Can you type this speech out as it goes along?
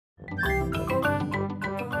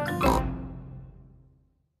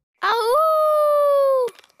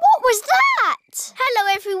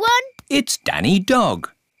Danny Dog.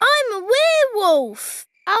 I'm a werewolf.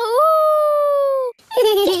 Oh!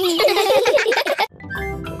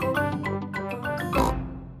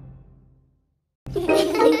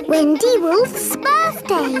 Wendy Wolf's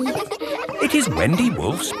birthday. It is Wendy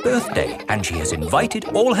Wolf's birthday and she has invited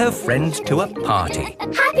all her friends to a party.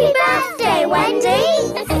 Happy birthday,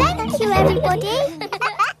 Wendy! Thank you, everybody.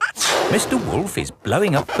 Mr. Wolf is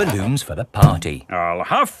blowing up balloons for the party. I'll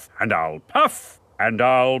huff and I'll puff and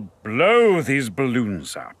I'll blow these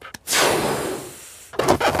balloons up.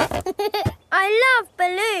 I love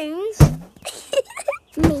balloons.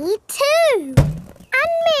 Me too.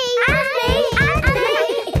 And me. And me. And me.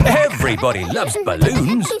 Everybody loves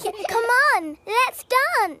balloons. Come on, let's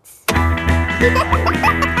dance.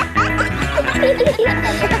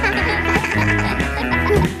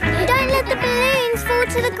 Don't let the balloons fall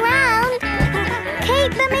to the ground.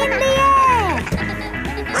 Keep them in the air.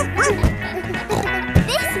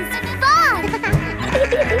 This is fun.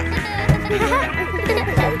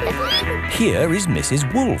 Here is Mrs.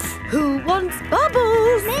 Wolf. Who wants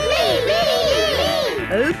bubbles? Me.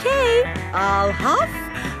 Okay, I'll huff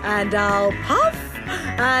and I'll puff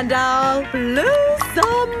and I'll blow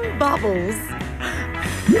some bubbles.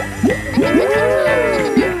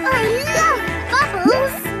 I love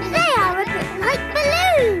bubbles. They are a bit like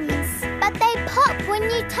balloons. But they pop when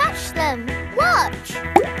you touch them. Watch.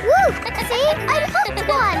 Woo! See? I popped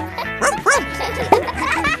one.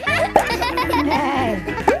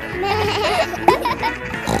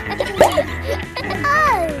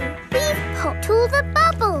 Oh, we've popped all the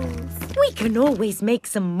bubbles. We can always make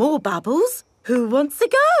some more bubbles. Who wants to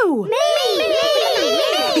go? Me!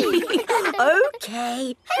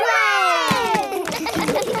 Okay. Hooray!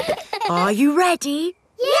 Are you ready?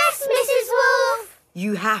 Yes, Mrs. Wolf.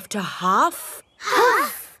 You have to huff.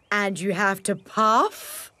 Huff. And you have to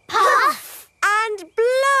puff. Puff. And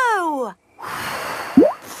blow.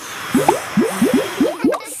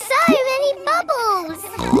 So many bubbles.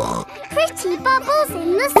 Pretty bubbles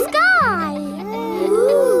in the sky.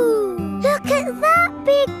 Ooh. Look at that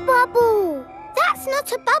big bubble. That's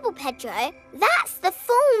not a bubble, Pedro. That's the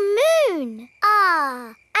full moon.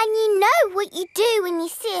 Ah, and you know what you do when you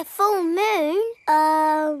see a full moon?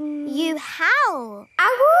 You howl.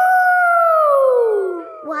 Ahoo!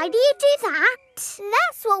 Why do you do that?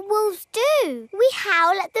 That's what wolves do. We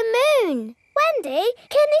howl at the moon. Wendy,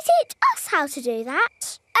 can you teach us how to do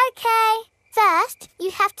that? Okay. First,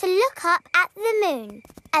 you have to look up at the moon.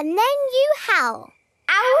 And then you howl.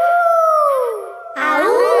 Ow! Ow!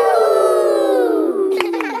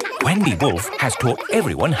 Wendy Wolf has taught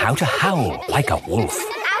everyone how to howl like a wolf.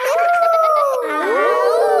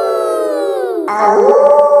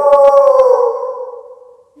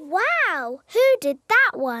 Wow, who did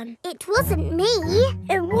that one? It wasn't me.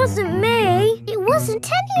 It wasn't me. It wasn't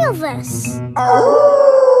any of us. It's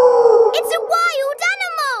a wild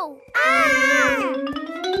animal.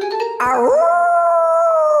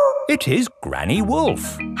 It is Granny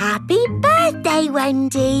Wolf. Happy birthday,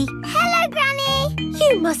 Wendy. Hello, Granny.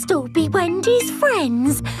 You must all be Wendy's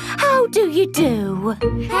friends. How do you do?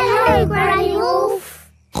 Hello, Granny Wolf.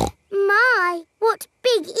 My, what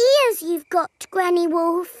big ears you've got, Granny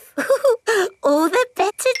Wolf. All the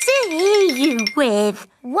better to hear you with.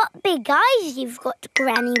 What big eyes you've got,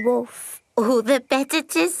 Granny Wolf. All the better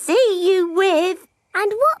to see you with.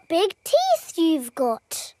 And what big teeth you've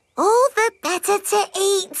got. All the better to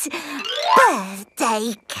eat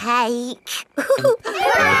birthday cake.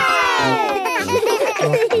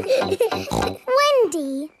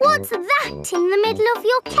 Wendy, what's that in the middle of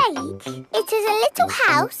your cake? It is a little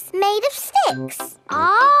house made of sticks.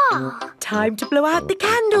 Ah! Time to blow out the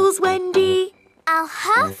candles, Wendy. I'll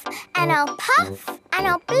huff and I'll puff and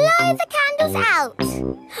I'll blow the candles out.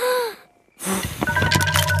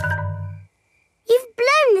 You've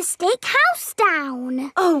blown the stick house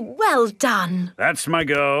down. Oh, well done. That's my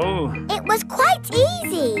goal. It was quite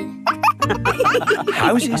easy.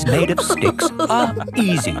 Houses made of sticks are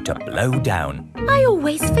easy to blow down. I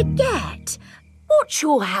always forget. What's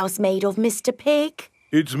your house made of, Mr. Pig?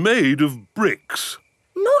 It's made of bricks.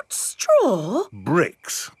 Not straw?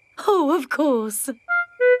 Bricks. Oh, of course.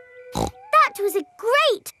 That was a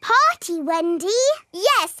great party, Wendy.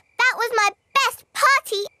 Yes, that was my best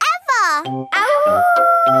party ever.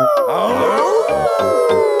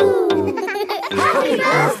 Happy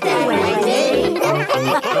birthday, Wendy.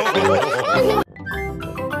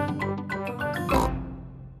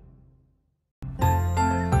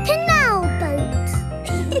 Canal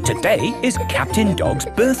boat. Today is Captain Dog's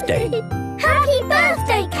birthday. Happy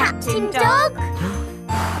birthday, Captain Dog.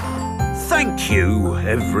 Thank you,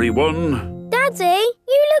 everyone. Daddy,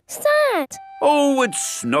 you look sad. Oh,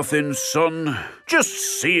 it's nothing, son.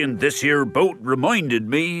 Just seeing this here boat reminded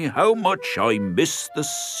me how much I miss the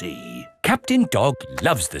sea. Captain Dog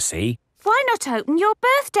loves the sea. Why not open your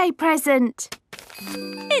birthday present?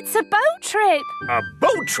 It's a boat trip. A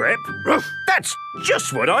boat trip? That's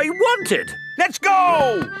just what I wanted. Let's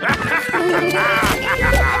go!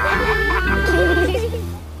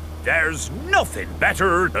 There's nothing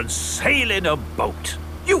better than sailing a boat.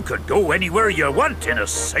 You could go anywhere you want in a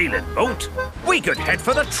sailing boat. We could head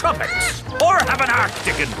for the tropics or have an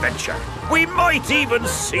Arctic adventure. We might even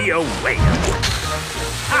see a whale.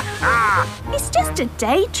 It's just a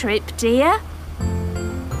day trip, dear.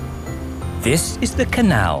 This is the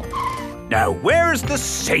canal. Now, where's the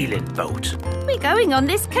sailing boat? We're going on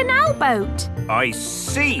this canal boat. I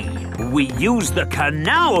see. We use the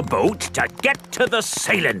canal boat to get to the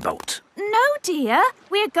sailing boat. No, dear.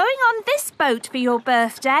 We're going on this boat for your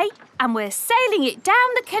birthday, and we're sailing it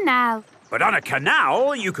down the canal. But on a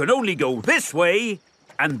canal, you can only go this way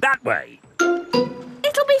and that way.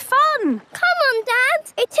 It'll be fun. Come on,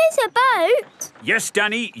 Dad. It is a boat. Yes,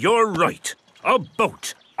 Danny, you're right. A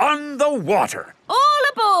boat on the water. All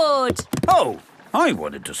aboard. Oh, I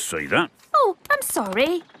wanted to say that. Oh, I'm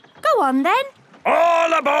sorry. Go on, then.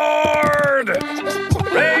 All aboard!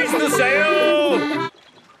 Raise the sail!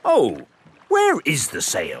 Oh, where is the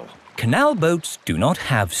sail? Canal boats do not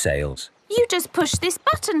have sails. You just push this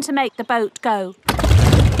button to make the boat go.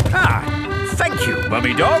 Ah, thank you,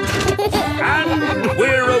 Mummy Dog. And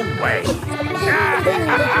we're away.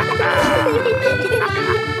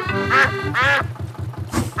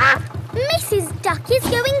 Mrs. Duck is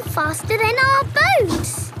going faster than our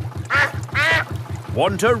boat.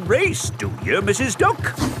 Want a race, do you, Mrs.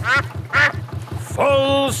 Duck?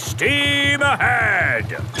 Full steam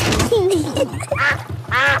ahead!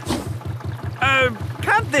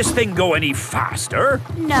 Can't this thing go any faster?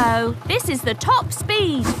 No, this is the top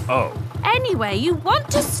speed. Oh. Anyway, you want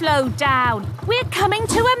to slow down. We're coming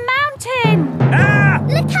to a mountain. Ah!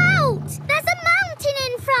 Look out! There's a mountain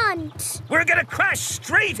in front. We're gonna crash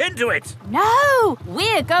straight into it! No,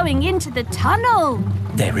 we're going into the tunnel.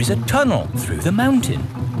 There is a tunnel through the mountain.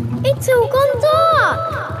 It's all gone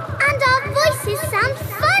dark. And our voices sound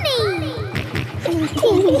funny.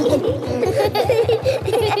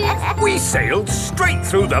 We sailed straight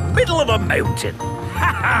through the middle of a mountain.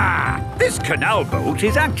 Ha ha! This canal boat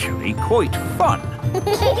is actually quite fun. Look,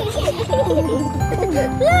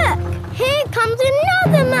 here comes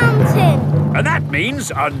another mountain. And that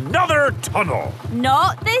means another tunnel.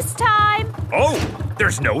 Not this time. Oh,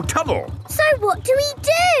 there's no tunnel. So what do we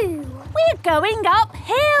do? We're going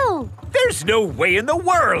uphill. There's no way in the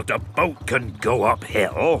world a boat can go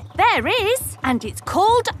uphill. There is, and it's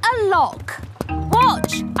called a lock.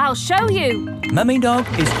 Watch, I'll show you. Mummy Dog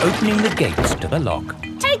is opening the gates to the lock.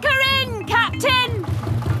 Take her in, Captain.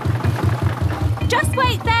 Just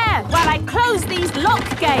wait there while I close these lock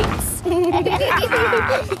gates.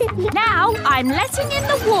 Now I'm letting in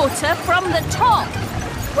the water from the top.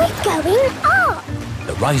 We're going up.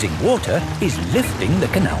 The rising water is lifting the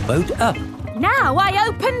canal boat up. Now I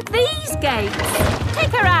opened these gates.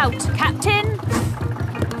 Take her out, Captain.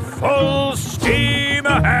 Full steam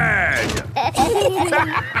ahead!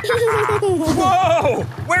 Whoa!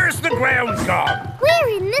 Where's the ground gone? We're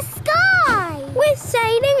in the sky. We're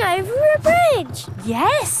sailing over a bridge.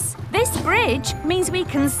 Yes, this bridge means we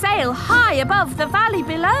can sail high above the valley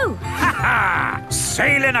below. Ha ha!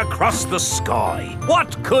 Sailing across the sky.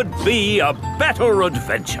 What could be a better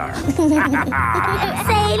adventure?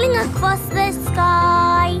 Sailing across the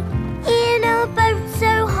sky in a boat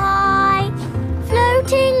so high,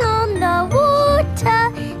 floating on the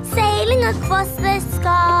water, sailing across the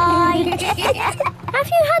sky. Have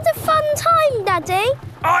you had a fun time, Daddy?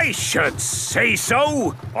 I should say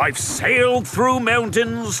so. I've sailed through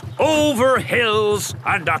mountains, over hills,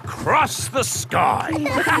 and across the sky.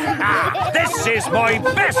 This is my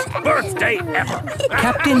best birthday ever.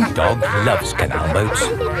 Captain Dog loves canal boats.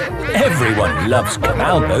 Everyone loves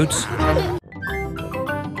canal boats.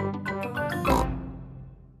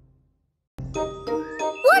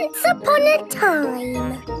 Once upon a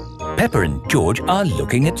time. Peppa and George are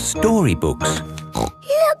looking at storybooks.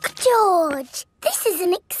 Look, George, this is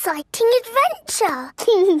an exciting adventure.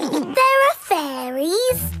 There are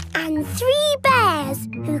fairies and 3 bears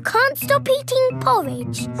who can't stop eating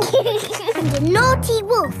porridge. And a naughty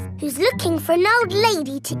wolf who's looking for an old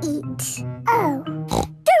lady to eat. Oh.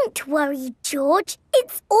 Don't worry, George.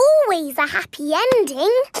 It's always a happy ending.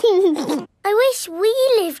 I wish we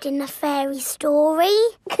lived in a fairy story.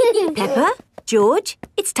 Peppa, George,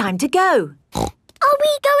 it's time to go. Are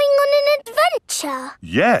we going on an adventure?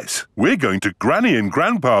 Yes, we're going to Granny and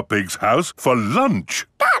Grandpa Pig's house for lunch.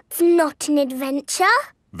 That's not an adventure.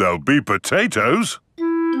 There'll be potatoes.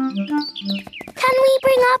 Can we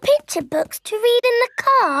bring our picture books to read in the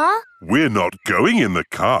car? We're not going in the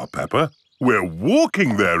car, Peppa. We're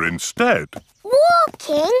walking there instead.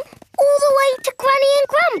 Walking? All the way to Granny and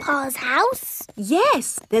Grandpa's house?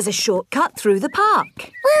 Yes, there's a shortcut through the park.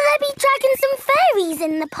 Will there be dragons and fairies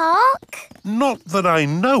in the park? Not that I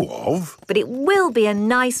know of. But it will be a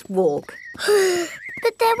nice walk.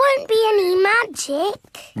 But there won't be any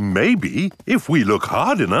magic. Maybe, if we look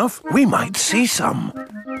hard enough, we might see some.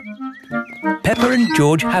 Peppa and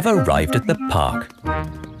George have arrived at the park.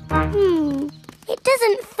 It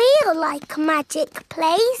doesn't feel like a magic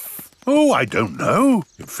place. Oh, I don't know.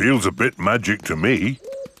 It feels a bit magic to me.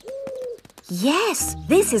 Yes,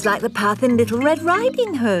 this is like the path in Little Red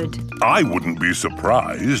Riding Hood. I wouldn't be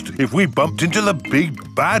surprised if we bumped into the big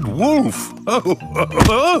bad wolf.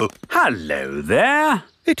 Oh. Hello there.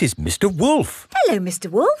 It is Mr. Wolf. Hello, Mr.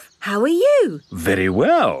 Wolf. How are you? Very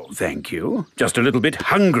well, thank you. Just a little bit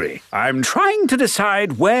hungry. I'm trying to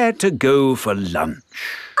decide where to go for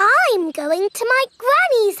lunch. I'm going to my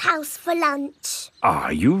granny's house for lunch.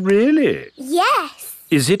 Are you really? Yes.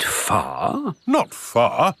 Is it far? Not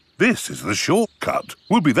far. This is the shortcut.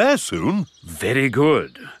 We'll be there soon. Very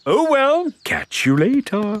good. Oh, well, catch you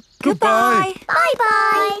later. Goodbye.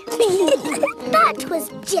 Bye-bye. That was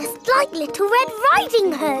just like Little Red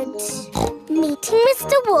Riding Hood. Meeting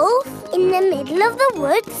Mr. Wolf in the middle of the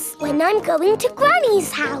woods when I'm going to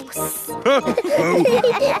Granny's house.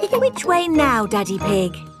 Which way now, Daddy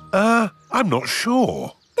Pig? I'm not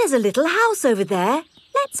sure. There's a little house over there.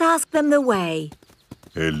 Let's ask them the way.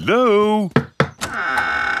 Hello?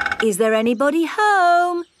 Is there anybody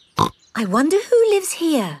home? I wonder who lives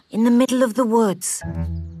here in the middle of the woods.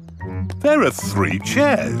 There are 3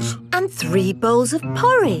 chairs. And 3 bowls of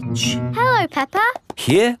porridge. Hello, Peppa.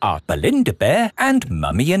 Here are Belinda Bear and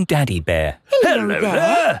Mummy and Daddy Bear. Hello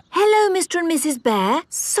there. Hello, Mr. and Mrs. Bear.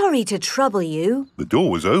 Sorry to trouble you. The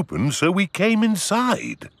door was open, so we came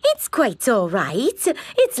inside. It's quite all right.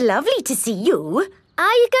 It's lovely to see you.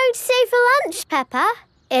 Are you going to stay for lunch, Peppa?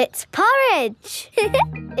 It's porridge.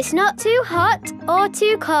 It's not too hot or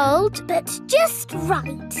too cold, But just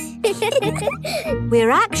right.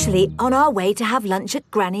 We're actually on our way to have lunch at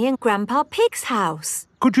Granny and Grandpa Pig's house.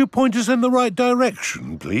 Could you point us in the right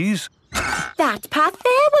direction, please? That path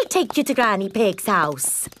there will take you to Granny Pig's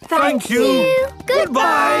house. Thank you.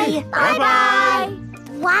 Goodbye. Bye-bye.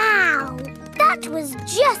 Wow. That was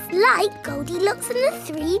just like Goldilocks and the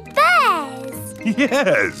 3 bears.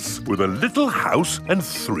 Yes, with a little house and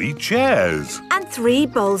 3 chairs. And 3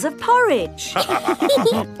 bowls of porridge. We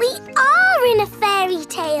are in a fairy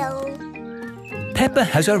tale. Peppa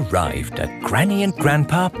has arrived at Granny and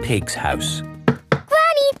Grandpa Pig's house.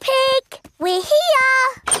 Granny Pig, we're here.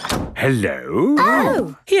 Hello.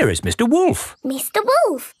 Oh, Here is Mr. Wolf. Mr.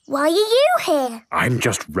 Wolf, why are you here? I'm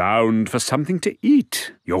just round for something to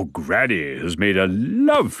eat. Your granny has made a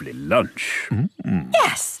lovely lunch.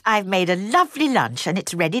 Yes, I've made a lovely lunch and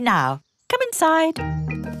it's ready now. Come inside.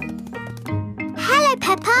 Hello,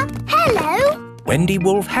 Peppa. Hello. Wendy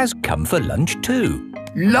Wolf has come for lunch too.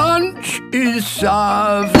 Lunch is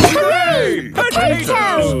served. Hooray!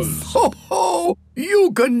 Potatoes! Ho, ho!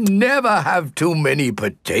 You can never have too many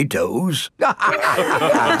potatoes. Wendy,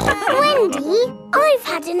 I've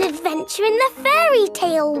had an adventure in the fairy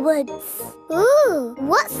tale woods. Ooh,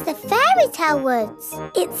 what's the fairy tale woods?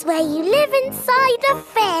 It's where you live inside a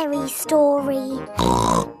fairy story.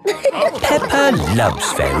 Peppa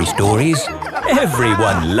loves fairy stories.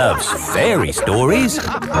 Everyone loves fairy stories.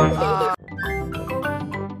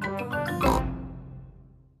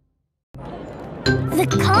 The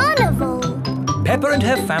carnival. Peppa and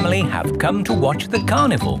her family have come to watch the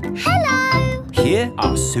carnival. Hello. Here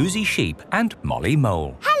are Suzy Sheep and Molly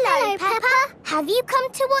Mole. Hello, Peppa. Have you come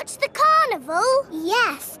to watch the carnival?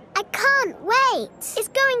 Yes. I can't wait. It's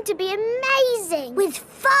going to be amazing. With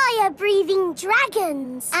fire-breathing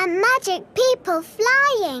dragons. And magic people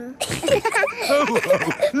flying.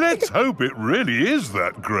 Let's hope it really is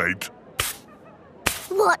that great.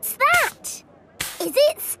 What's that? Is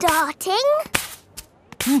it starting?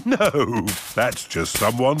 No, that's just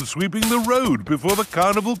someone sweeping the road before the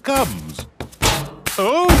carnival comes.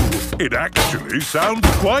 Oh, it actually sounds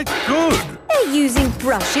quite good. They're using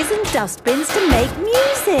brushes and dustbins to make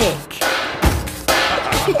music.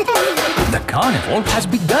 The carnival has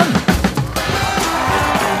begun.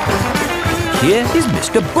 Here is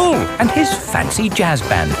Mr. Bull and his fancy jazz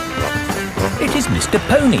band. It is Mr.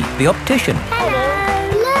 Pony, the optician. Hello.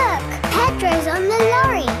 Look, Pedro's on the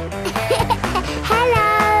lorry. Hello,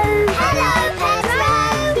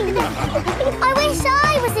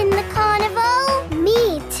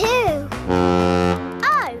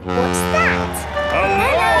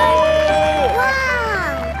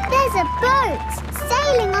 a boat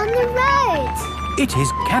sailing on the road. It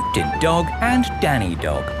is Captain Dog and Danny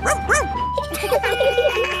Dog.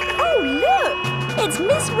 Oh, look! It's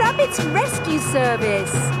Miss Rabbit's rescue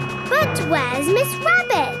service. But where's Miss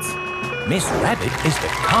Rabbit? Miss Rabbit is the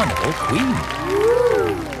carnival queen.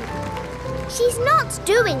 Ooh. She's not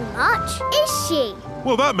doing much, is she?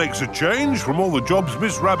 Well, that makes a change from all the jobs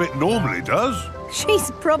Miss Rabbit normally does. She's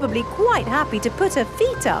probably quite happy to put her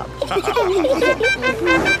feet up.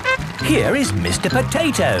 Here is Mr.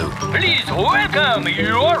 Potato. Please welcome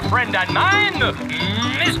your friend and mine,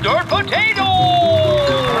 Mr. Potato!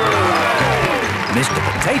 Mr.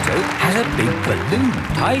 Potato has a big balloon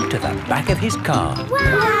tied to the back of his car.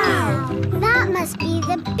 Wow! That must be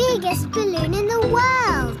the biggest balloon in the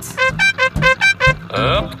world.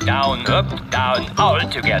 Up, down, all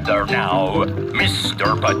together now.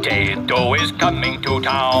 Mr. Potato is coming to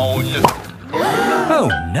town. Oh,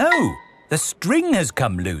 no! The string has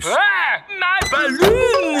come loose. Ah, my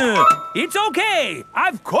Balloon! It's okay.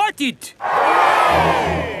 I've caught it.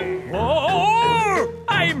 Oh,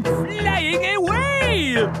 I'm flying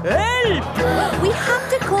away. Help! We have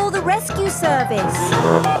to call the rescue service.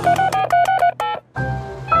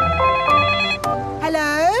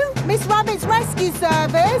 Hello? Miss Rabbit's rescue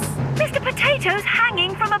service? Mr. Potato's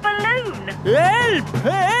hanging from a balloon. Help!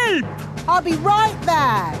 Help! I'll be right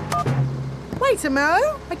there. Wait a mo.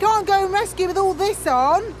 I can't go and rescue with all this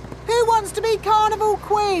on. Who wants to be Carnival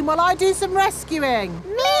Queen while I do some rescuing?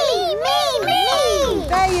 Me!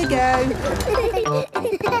 There you go.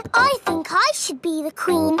 I think I should be the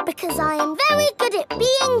queen because I am very good at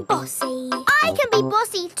being bossy. I can be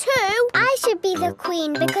bossy too. I should be the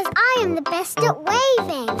queen because I am the best at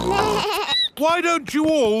waving. Why don't you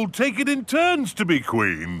all take it in turns to be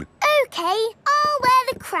queen? OK, I'll wear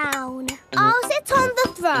the crown. I'll sit on the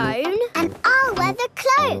throne and I'll wear the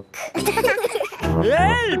cloak.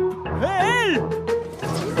 Help! Help!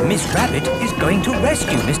 Miss Rabbit is going to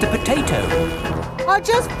rescue Mr. Potato. I'll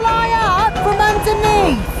just fly up from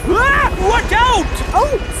underneath. Ah! Watch out!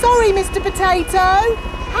 Oh, sorry, Mr. Potato.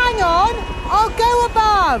 Hang on, I'll go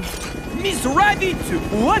above. Miss Rabbit,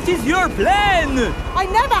 what is your plan? I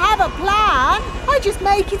never have a plan. I just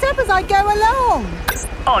make it up as I go along.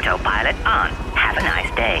 Autopilot on. Have a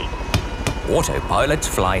nice day. Autopilots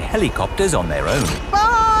fly helicopters on their own.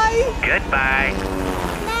 Bye. Goodbye.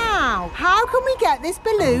 Now, how can we get this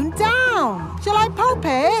balloon down? Shall I pop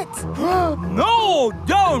it? No,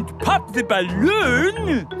 don't pop the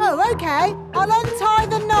balloon. Oh, OK. I'll untie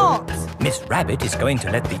the knot. Miss Rabbit is going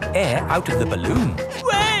to let the air out of the balloon.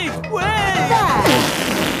 Wait! There.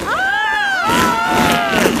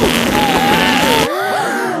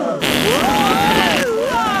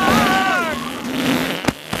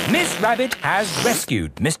 Miss Rabbit has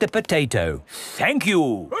rescued Mr. Potato. Thank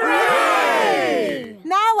you. Hooray!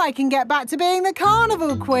 Now I can get back to being the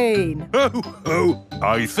Carnival Queen. Oh,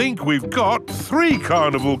 I think we've got 3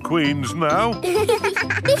 Carnival Queens now.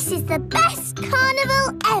 This is the best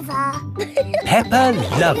carnival ever. Peppa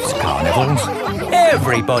loves carnivals.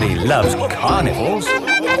 Everybody loves carnivals.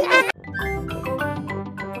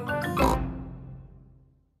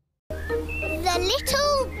 The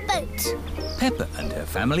little boat. Peppa and her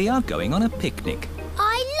family are going on a picnic.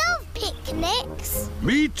 I love picnics.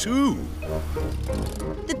 Me too.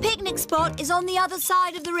 The picnic spot is on the other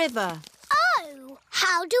side of the river. Oh,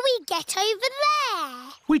 how do we get over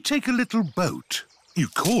there? We take a little boat. You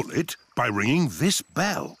call it by ringing this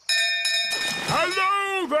bell.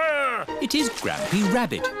 Hello there! It is Grampy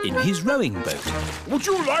Rabbit in his rowing boat. Would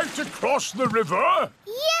you like to cross the river?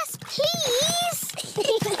 Yes, please.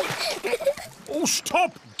 Oh,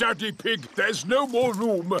 stop, Daddy Pig. There's no more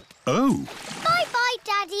room. Oh. Bye-bye,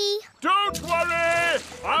 Daddy. Don't worry.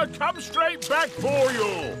 I'll come straight back for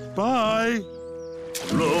you. Bye.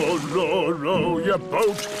 Row, row, row your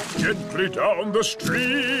boat gently down the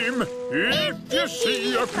stream. If you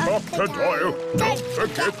see a crocodile, don't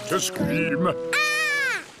forget to scream.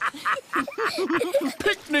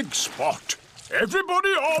 Picnic spot. Everybody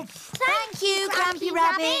off. Thank you, Grampy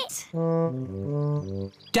Rabbit.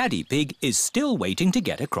 Daddy Pig is still waiting to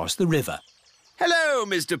get across the river. Hello,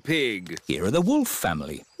 Mr. Pig. Here are the Wolf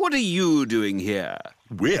family. What are you doing here?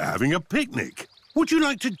 We're having a picnic. Would you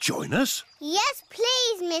like to join us? Yes,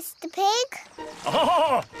 please, Mr. Pig.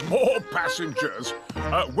 Ah, more passengers.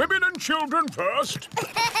 Women and children first.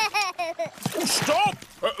 Oh, stop!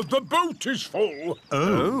 The boat is full.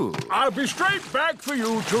 Oh. I'll be straight back for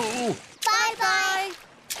you two. Bye-bye.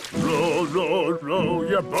 Row, row, row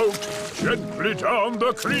your boat gently down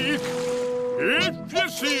the creek. If you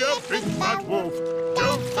see a big fat wolf,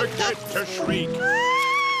 don't forget to shriek.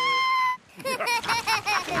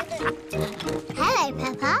 Hello,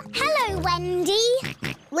 Peppa. Hello, Wendy.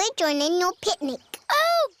 We're joining your picnic.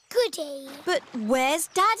 Oh, goody. But where's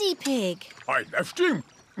Daddy Pig? I left him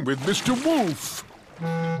with Mr. Wolf.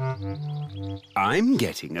 I'm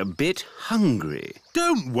getting a bit hungry.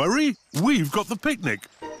 Don't worry, we've got the picnic.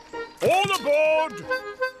 All aboard!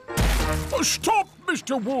 Oh, stop,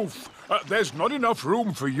 Mr. Wolf. There's not enough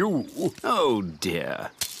room for you. Oh,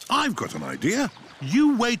 dear. I've got an idea.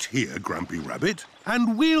 You wait here, Grumpy Rabbit,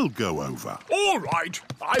 and we'll go over. All right,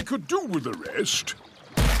 I could do with the rest.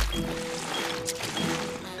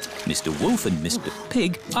 Mr. Wolf and Mr.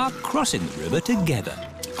 Pig are crossing the river together.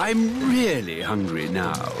 I'm really hungry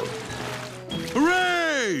now.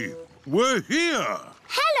 Hooray! We're here!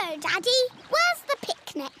 Hello, Daddy. Where's the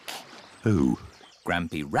picnic? Who?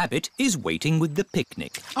 Grampy Rabbit is waiting with the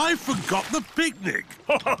picnic. I forgot the picnic.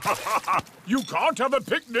 You can't have a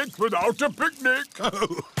picnic without a picnic.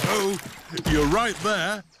 Oh, you're right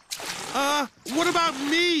there. What about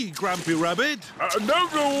me, Grampy Rabbit? No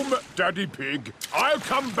room, Daddy Pig. I'll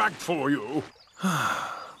come back for you.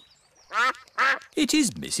 It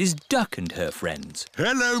is Mrs. Duck and her friends.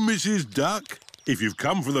 Hello, Mrs. Duck. If you've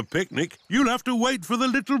come for the picnic, you'll have to wait for the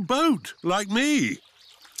little boat, like me.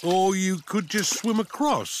 Or you could just swim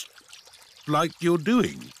across, like you're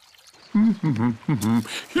doing.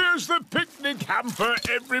 Here's the picnic hamper,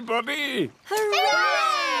 everybody.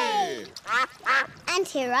 Hooray! And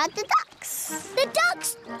here are the ducks. The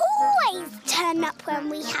ducks always turn up when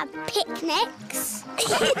we have picnics.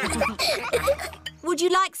 Would you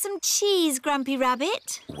like some cheese, Grumpy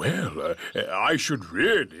Rabbit? Well, I should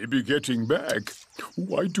really be getting back.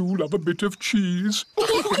 Oh, I do love a bit of cheese. I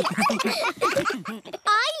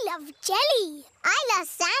love jelly. I love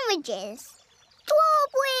sandwiches.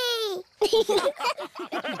 Strawberry!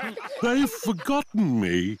 They've forgotten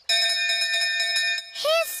me.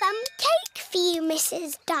 Here's some cake for you,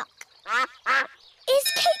 Mrs. Duck.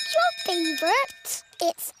 Is cake your favourite?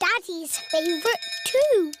 It's Daddy's favourite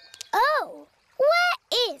too. Oh, where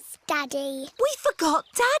is Daddy? We forgot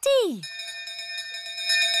Daddy.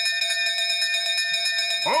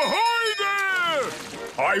 Ahoy there!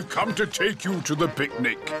 I've come to take you to the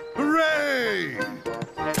picnic. Hooray!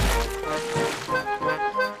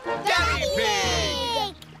 Daddy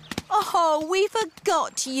Pig! Oh, we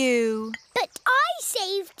forgot you. But I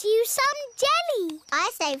saved you some jelly.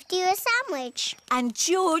 I saved you a sandwich. And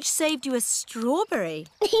George saved you a strawberry.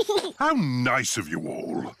 How nice of you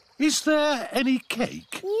all. Is there any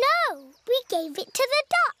cake? No, we gave it to the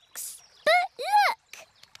ducks. But look,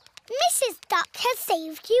 Mrs. Duck has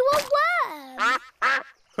saved you a worm.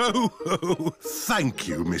 Oh, thank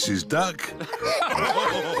you, Mrs. Duck.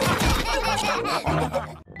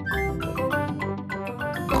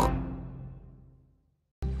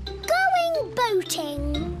 Going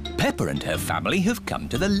boating. Peppa and her family have come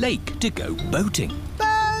to the lake to go boating.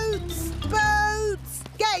 Boats! Boats!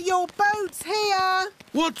 Get your boats here!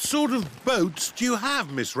 What sort of boats do you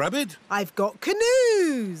have, Miss Rabbit? I've got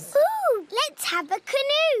canoes. Ooh, let's have a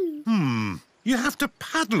canoe. You have to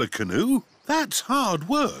paddle a canoe? That's hard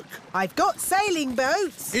work. I've got sailing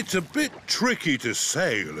boats. It's a bit tricky to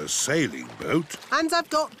sail a sailing boat. And I've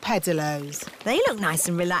got pedalos. They look nice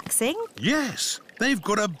and relaxing. Yes, they've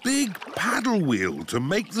got a big paddle wheel to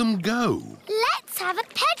make them go. Let's have a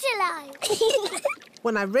pedalo.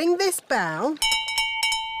 When I ring this bell,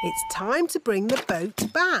 it's time to bring the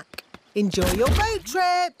boat back. Enjoy your boat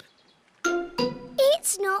trip.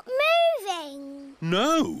 It's not moving.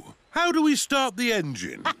 No. How do we start the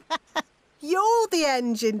engine? You're the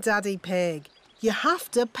engine, Daddy Pig. You have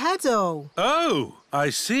to pedal. Oh, I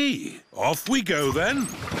see. Off we go then.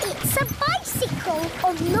 It's a bicycle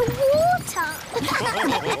on the water.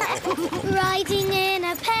 Riding in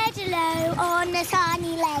a pedalo on a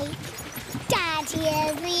sunny lake. Daddy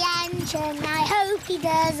is the engine. I hope he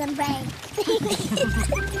doesn't break.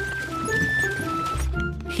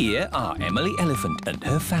 Here are Emily Elephant and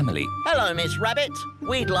her family. Hello, Miss Rabbit.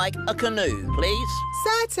 We'd like a canoe, please.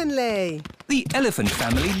 Certainly. The elephant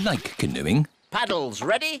family like canoeing. Paddles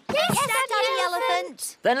ready? Yes, Daddy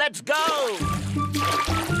Elephant. Then let's go.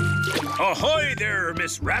 Ahoy there,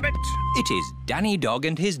 Miss Rabbit. It is Danny Dog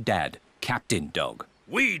and his dad, Captain Dog.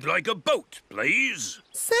 We'd like a boat, please.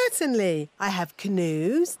 Certainly. I have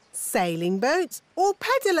canoes, sailing boats or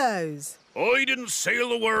pedalos. I didn't sail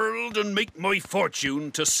the world and make my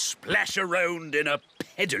fortune to splash around in a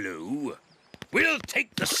pedaloo. We'll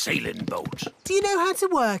take the sailing boat. Do you know how to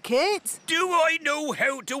work it? Do I know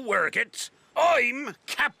how to work it? I'm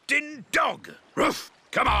Captain Dog. Ruff!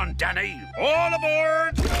 Come on, Danny. All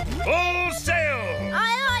aboard! Full sail!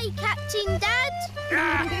 Aye, aye, Captain Dad.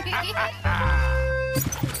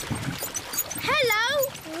 Hello,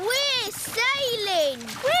 we're sailing.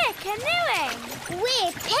 We're canoeing.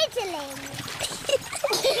 We're pedaling.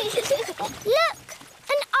 Look,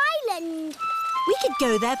 an island. We could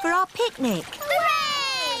go there for our picnic.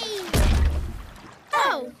 Hooray!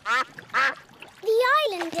 Oh. The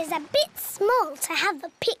island is a bit small to have a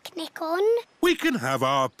picnic on. We can have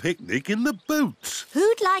our picnic in the boat.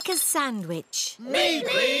 Who'd like a sandwich? Me,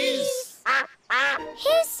 please.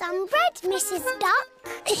 Here's some bread, Mrs. Duck.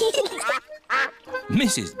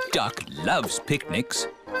 Mrs. Duck loves picnics.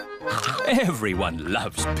 Everyone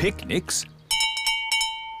loves picnics.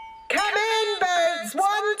 Come in, boats. 1,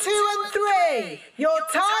 2 and 3. Your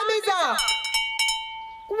time is up.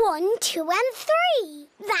 1, 2 and 3.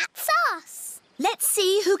 That's us. Let's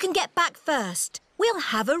see who can get back first. We'll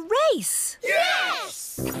have a race.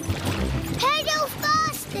 Yes! Pedal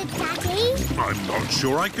faster, Daddy. I'm not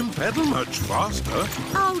sure I can pedal much faster.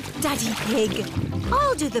 Oh, Daddy Pig.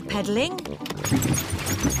 I'll do the pedalling.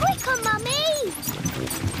 Quicker, Mummy.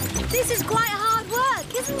 This is quite hard work,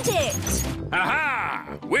 isn't it?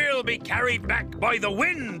 Aha! We'll be carried back by the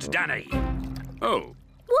wind, Danny. Oh,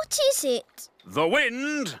 What is it? the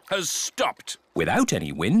wind has stopped. Without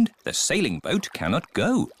any wind, the sailing boat cannot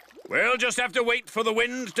go. We'll just have to wait for the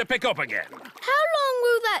wind to pick up again. How long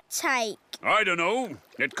will that take? I don't know.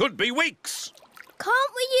 It could be weeks.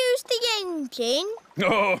 Can't we use the engine?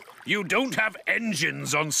 Oh, you don't have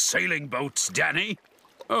engines on sailing boats, Danny.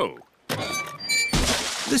 Oh.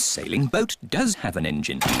 The sailing boat does have an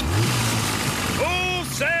engine. Full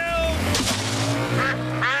sail!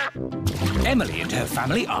 Emily and her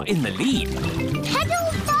family are in the lead.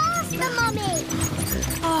 Pedal faster, Mummy.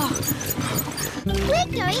 Oh, We're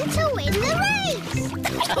going to win the race.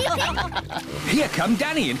 Here come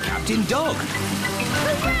Danny and Captain Dog.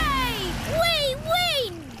 Hooray! We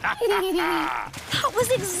win! that was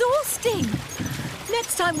exhausting.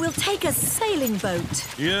 Next time we'll take a sailing boat.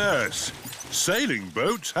 Yes, sailing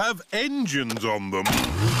boats have engines on them.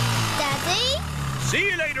 Daddy? See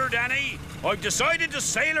you later, Danny. I've decided to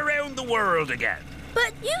sail around the world again.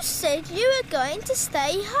 But you said you were going to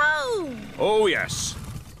stay home. Oh, yes.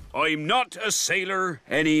 I'm not a sailor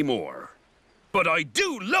anymore. But I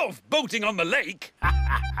do love boating on the lake.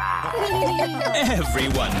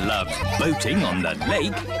 Everyone loves boating on the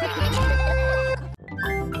lake.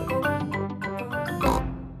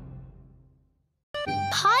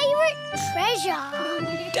 Pirate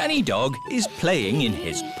treasure. Danny Dog is playing in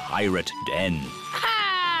his pirate den.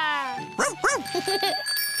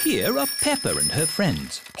 Here are Peppa and her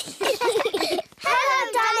friends.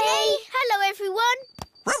 Hello, Danny. Hello, everyone.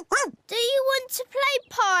 Do you want to play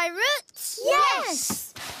pirates?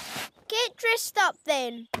 Yes. Get dressed up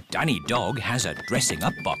then. Danny Dog has a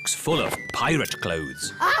dressing-up box full of pirate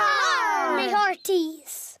clothes. Me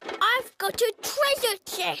hearties. I've got a treasure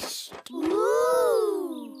chest.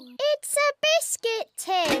 Ooh. It's a biscuit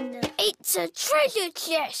tin. It's a treasure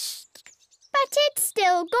chest. But it's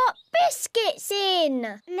still got biscuits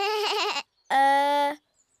in.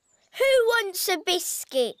 Who wants a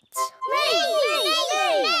biscuit? Me.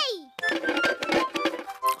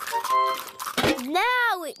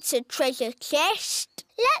 Now it's a treasure chest.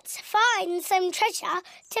 Let's find some treasure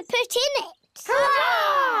to put in it.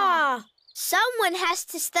 Hurrah! Someone has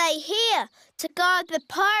to stay here to guard the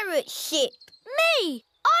pirate ship. Me!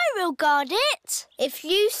 I will guard it. If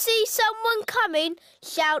you see someone coming,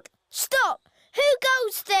 shout, "Stop! Who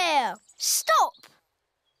goes there?" Stop!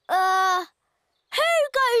 Who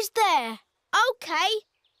goes there? OK,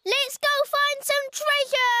 let's go find some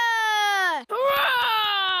treasure!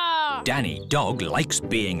 Hurrah! Danny Dog likes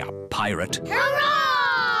being a pirate.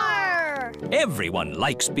 Hurrah! Everyone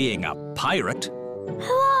likes being a pirate.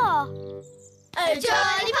 Hurrah! A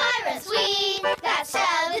jolly pirates we, that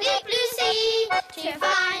sail the deep blue sea, to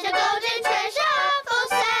find a golden treasure, full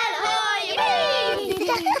sail ahoy!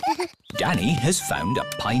 Danny has found a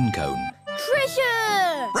pine cone.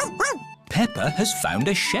 Treasure! Peppa has found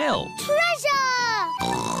a shell.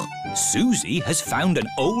 Treasure! Suzy has found an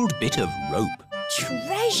old bit of rope.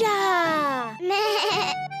 Treasure!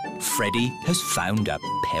 Freddie has found a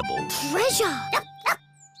pebble. Treasure!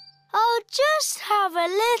 I'll just have a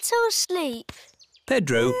little sleep.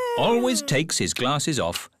 Pedro always takes his glasses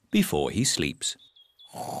off before he sleeps.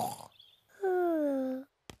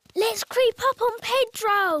 Let's creep up on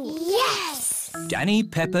Pedro. Yes! Danny,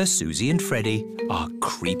 Peppa, Suzy and Freddie are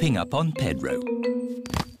creeping up on Pedro.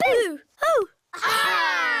 Boo! Oh!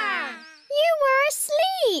 Ah! You were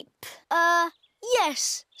asleep.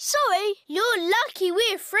 Yes. Sorry. You're lucky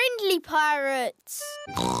we're friendly pirates.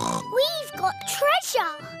 We've got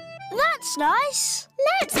treasure. That's nice.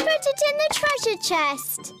 Let's put it in the treasure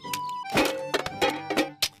chest.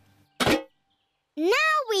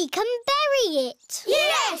 Now we can bury it.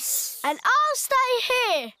 Yes! And I'll stay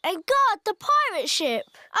here and guard the pirate ship.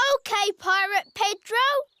 OK, Pirate Pedro,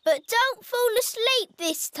 but don't fall asleep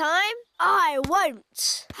this time. I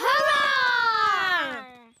won't. Hurrah!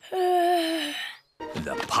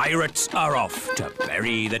 The pirates are off to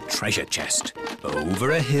bury the treasure chest.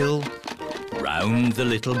 Over a hill, round the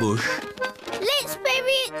little bush. Let's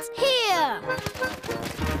bury it here.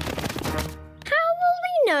 How will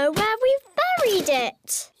we know where we've buried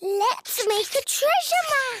it? Let's make a treasure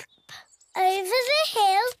map. Over the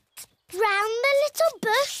hill, round the little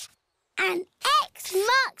bush, and X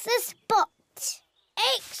marks the spot.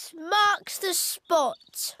 X marks the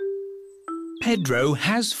spot. Pedro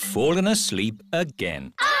has fallen asleep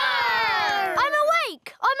again. Oh! I'm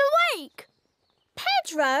awake!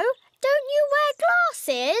 Pedro, don't you wear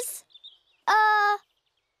glasses?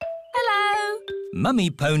 Hello. Mummy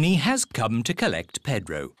Pony has come to collect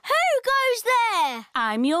Pedro. Who goes there?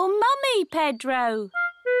 I'm your mummy, Pedro.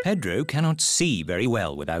 Pedro cannot see very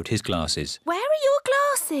well without his glasses. Where are your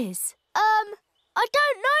glasses? I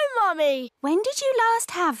don't know, Mummy. When did you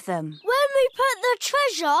last have them? When we put the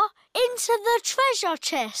treasure into the treasure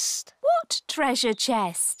chest. What treasure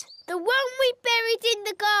chest? The one we buried in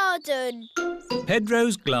the garden.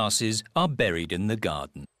 Pedro's glasses are buried in the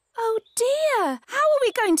garden. Oh dear! How are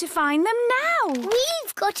we going to find them now?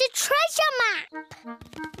 We've got a treasure map.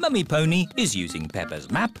 Mummy Pony is using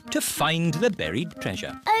Peppa's map to find the buried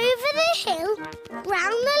treasure. Over the hill,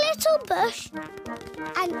 round the little bush,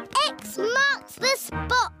 and X marks the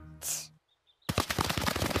spot.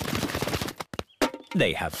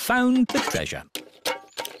 They have found the treasure.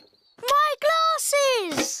 My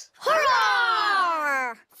glasses!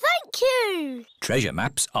 Hurrah! Thank you! Treasure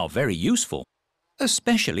maps are very useful,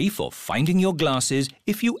 especially for finding your glasses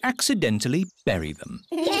if you accidentally bury them.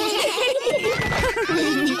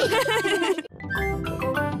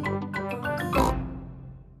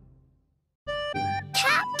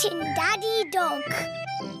 Captain Daddy Dog.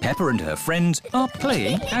 Peppa and her friends are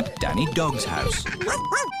playing at Danny Dog's house.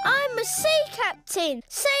 I'm a sea captain,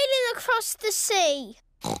 sailing across the sea.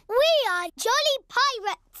 We are jolly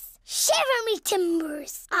pirates. Shiver me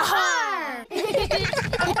timbers. Aha!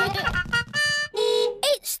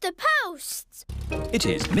 It's the post. It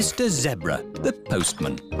is Mr. Zebra, the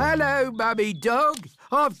postman. Hello, Mummy Dog.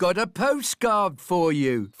 I've got a postcard for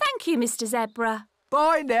you. Thank you, Mr. Zebra.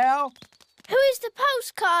 Bye now. Who is the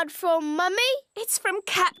postcard from, Mummy? It's from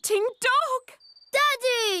Captain Dog.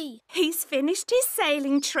 Daddy! He's finished his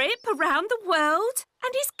sailing trip around the world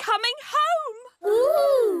and he's coming home.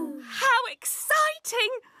 Ooh! How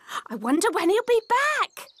exciting! I wonder when he'll be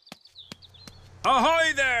back.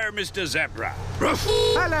 Ahoy there, Mr. Zebra.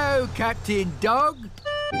 Hello, Captain Dog.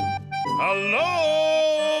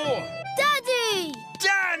 Hello! Daddy!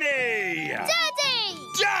 Danny! Daddy!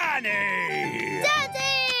 Danny! Daddy!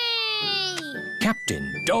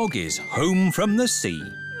 Captain Dog is home from the sea.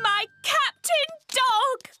 My Captain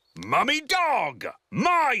Dog! Mummy Dog,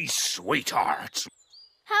 my sweetheart.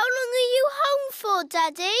 How long are you home for,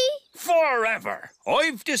 Daddy? Forever.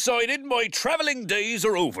 I've decided my travelling days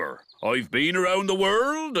are over. I've been around the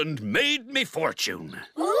world and made me fortune.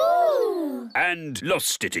 Ooh! And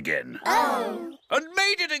lost it again. Oh! And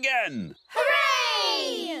made it again.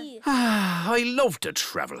 Hooray! I love to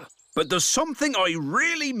travel, but there's something I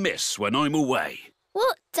really miss when I'm away.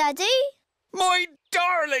 What, Daddy? My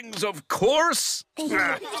darlings, of course.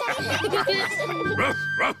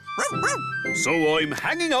 So I'm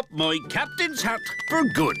hanging up my captain's hat for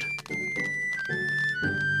good.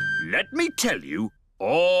 Let me tell you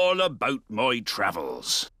all about my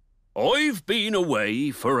travels. I've been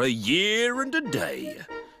away for a year and a day,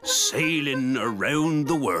 sailing around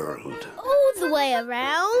the world. All the way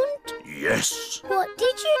around? Yes. What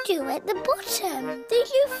did you do at the bottom? Did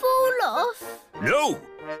you fall off? No,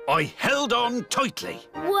 I held on tightly.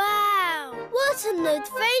 Wow! What an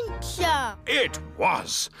adventure! It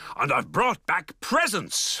was, and I've brought back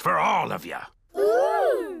presents for all of you.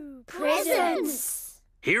 Ooh! Presents!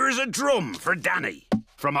 Here's a drum for Danny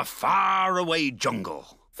from a faraway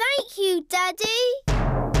jungle. Thank you, Daddy.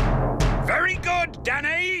 Very good,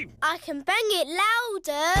 Danny. I can bang it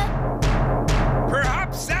louder.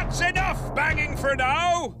 Perhaps that's enough banging for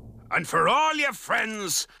now. And for all your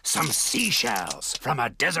friends, some seashells from a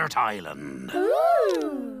desert island.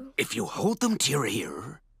 Ooh! If you hold them to your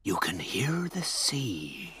ear, you can hear the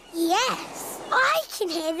sea. Yes, I can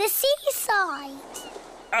hear the seaside.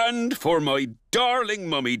 And for my darling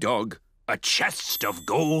mummy dog, a chest of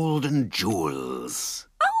gold and jewels.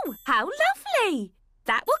 Oh, how lovely!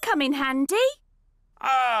 That will come in handy.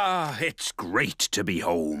 Ah, it's great to be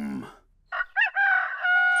home.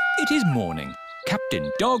 It is morning.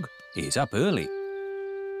 Captain Dog is up early.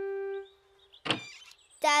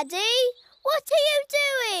 Daddy, what are you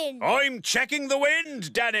doing? I'm checking the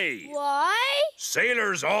wind, Danny. Why?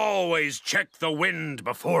 Sailors always check the wind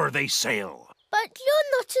before they sail. But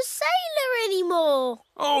you're not a sailor anymore.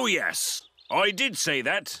 Oh, yes. I did say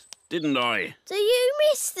that, didn't I? Do you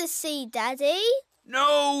miss the sea, Daddy?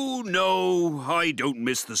 No, I don't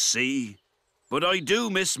miss the sea. But I do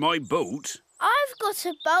miss my boat. I've got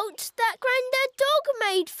a boat that Grandad Dog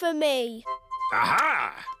made for me.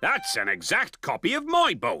 Aha! That's an exact copy of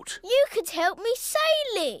my boat. You could help me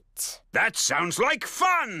sail it. That sounds like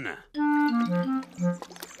fun!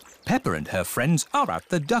 Peppa and her friends are at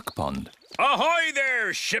the duck pond. Ahoy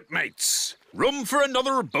there, shipmates! Room for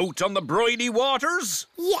another boat on the briny waters?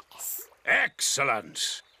 Yes.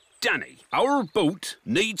 Excellent. Danny, our boat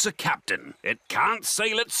needs a captain. It can't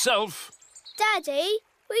sail itself. Daddy,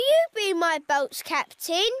 will you be my boat's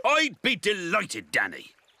captain? I'd be delighted,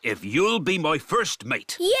 Danny, if you'll be my first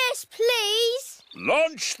mate. Yes, please.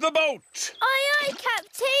 Launch the boat. Aye, aye,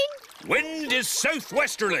 Captain. Wind is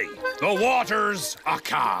southwesterly. The waters are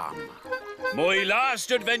calm. My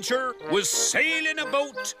last adventure was sailing a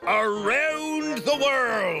boat around the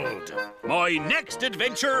world. My next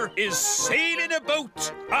adventure is sailing a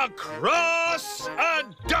boat across a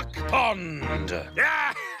duck pond.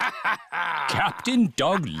 Captain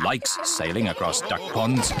Dog likes sailing across duck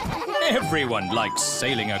ponds. Everyone likes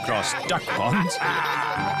sailing across duck ponds.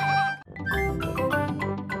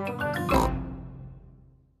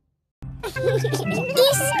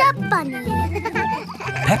 Easter Bunny.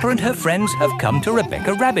 Peppa and her friends have come to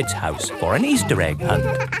Rebecca Rabbit's house for an Easter egg hunt.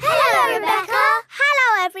 Hello, Rebecca.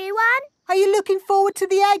 Hello, everyone. Are you looking forward to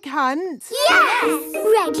the egg hunt? Yes!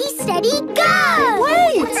 Ready, steady, go!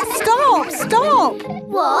 Wait! Stop!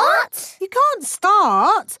 What? You can't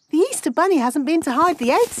start. The Easter Bunny hasn't been to hide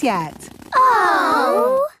the eggs yet.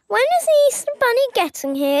 Oh. When is the Easter Bunny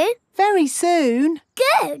getting here? Very soon.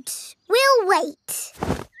 Good. We'll wait.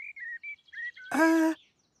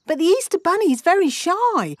 But the Easter Bunny is very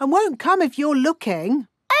shy and won't come if you're looking.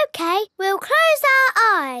 OK, we'll close our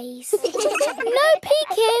eyes. No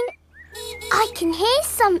peeking. I can hear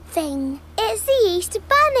something. It's the Easter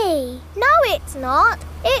Bunny. No, it's not.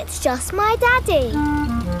 It's just my daddy.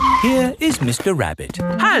 Here is Mr. Rabbit.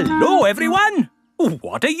 Hello, everyone.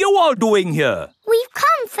 What are you all doing here? We've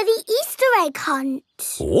come for the Easter egg hunt.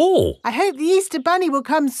 Oh. I hope the Easter Bunny will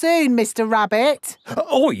come soon, Mr. Rabbit.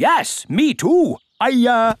 Oh, yes, me too.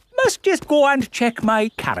 I must just go and check my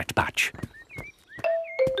carrot patch.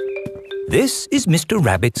 This is Mr.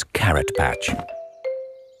 Rabbit's carrot patch.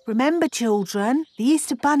 Remember, children, the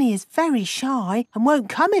Easter Bunny is very shy and won't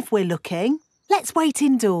come if we're looking. Let's wait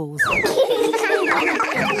indoors.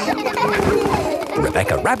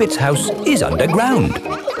 Rebecca Rabbit's house is underground.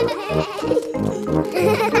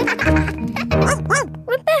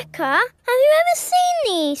 Rebecca, have you ever seen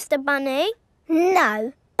the Easter Bunny?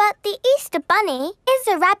 No, but the Easter Bunny is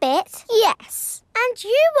a rabbit. Yes. And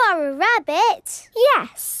you are a rabbit?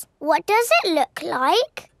 Yes. What does it look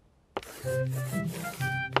like?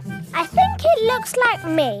 I think it looks like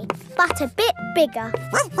me, but a bit bigger.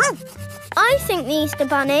 I think the Easter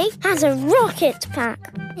Bunny has a rocket pack.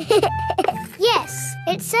 Yes,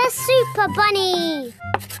 it's a super bunny.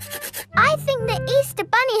 I think the Easter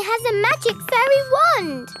Bunny has a magic fairy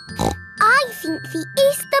wand. I think the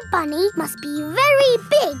Easter Bunny must be very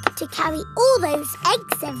big to carry all those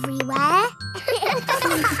eggs everywhere.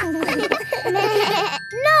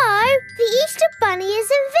 No, the Easter Bunny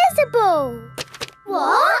is invisible.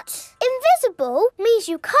 What? Invisible means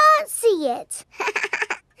you can't see it.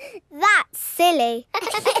 That's silly.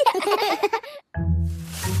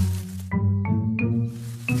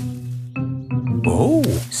 Oh,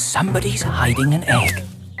 somebody's hiding an egg.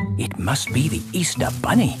 It must be the Easter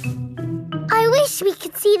Bunny. I wish we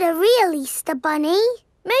could see the real Easter Bunny.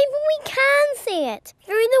 Maybe we can see it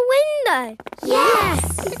through the window. Yes!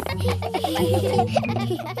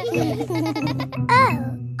 Oh,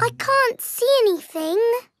 I can't see anything.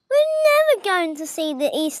 We're never going to see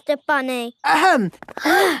the Easter Bunny.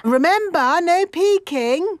 Remember, no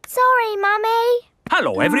peeking. Sorry, Mummy.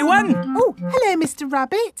 Hello, everyone. Oh, hello, Mr.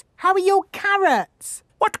 Rabbit. How are your carrots?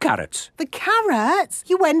 What carrots? The carrots?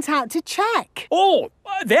 You went out to check. Oh,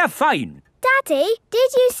 they're fine. Daddy,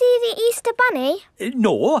 did you see the Easter Bunny?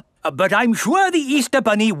 No, but I'm sure the Easter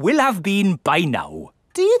Bunny will have been by now.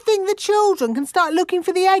 Do you think the children can start looking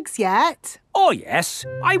for the eggs yet? Oh, yes,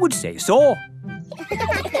 I would say so.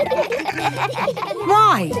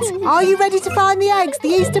 Right. Are you ready to find the eggs the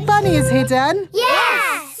Easter Bunny has hidden?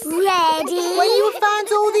 Yes! Ready? When you have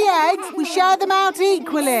found all the eggs, we share them out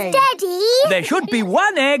equally. Steady. There should be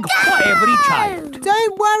one egg for every child.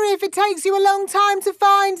 Don't worry if it takes you a long time to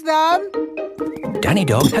find them. Danny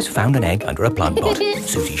Dog has found an egg under a plant pot.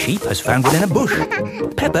 Suzy Sheep has found one in a bush.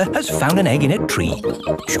 Peppa has found an egg in a tree.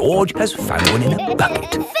 George has found one in a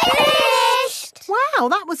bucket. Finished! Wow,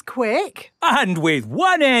 that was quick. And with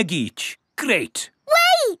one egg each. Great.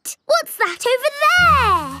 Wait! What's that over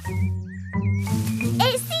there?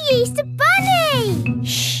 It's the Easter Bunny!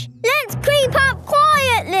 Shh! Let's creep up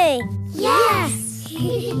quietly. Yes!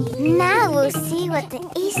 Now we'll see what the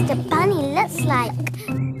Easter Bunny looks like.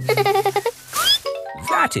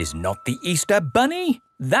 That is not the Easter Bunny.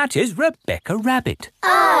 That is Rebecca Rabbit.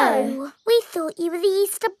 Oh! We thought you were the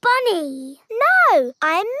Easter Bunny. No,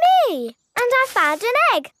 I'm me. And I found an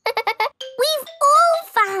egg. We've all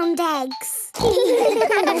found eggs.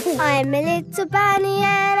 I'm a little bunny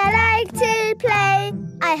and I like to play.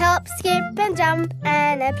 I hop, skip and jump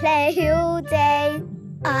and I play all day.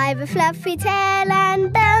 I've a fluffy tail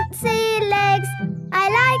and bouncy legs. I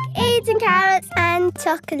like eating carrots and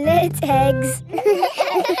chocolate eggs.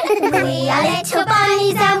 We are little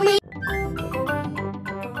bunnies and we...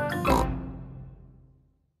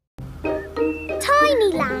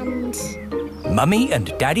 Tinyland. Mummy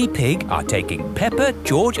and Daddy Pig are taking Peppa,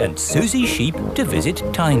 George and Suzy Sheep to visit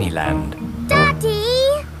Tinyland.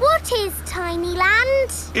 Daddy, what is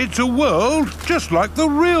Tinyland? It's a world just like the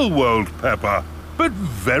real world, Peppa, but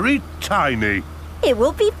very tiny. It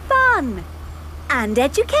will be fun and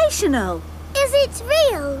educational. Is it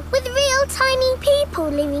real, with real tiny people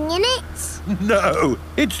living in it? No,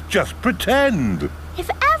 it's just pretend. If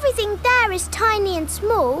everything there is tiny and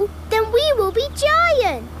small, then we will be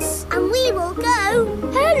giants. And we will go,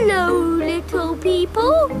 hello, little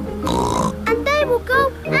people. And they will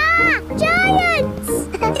go, ah, giants!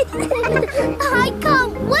 I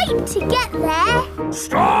can't wait to get there.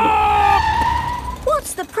 Stop!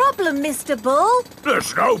 What's the problem, Mr. Bull?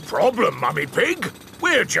 There's no problem, Mummy Pig.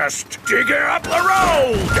 We're just digging up the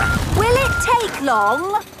road. Will it take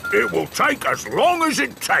long? It will take as long as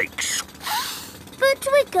it takes. But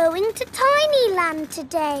we're going to Tinyland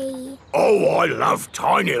today. Oh, I love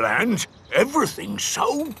Tinyland. Everything's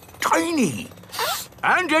so tiny.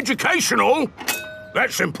 And educational.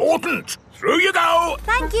 That's important. Through you go.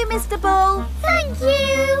 Thank you, Mr. Bull. Thank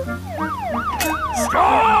you.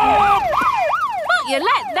 Stop! But you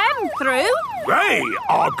let them through. They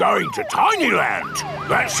are going to Tinyland.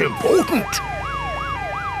 That's important.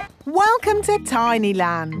 Welcome to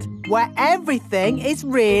Tinyland, where everything is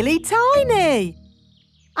really tiny.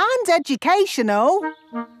 And educational.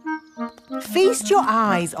 Feast your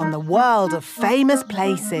eyes on the world of famous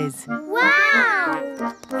places.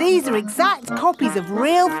 Wow! These are exact copies of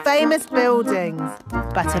real famous buildings,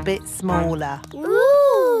 but a bit smaller.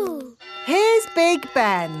 Ooh! Here's Big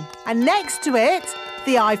Ben, and next to it,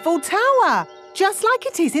 the Eiffel Tower, just like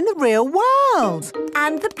it is in the real world.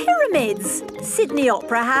 And the pyramids, Sydney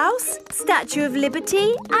Opera House, Statue of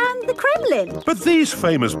Liberty and the Kremlin. But these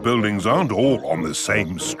famous buildings aren't all on the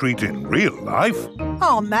same street in real life.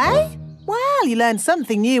 Aren't they? Well, you learn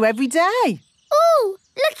something new every day. Ooh,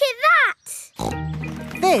 look at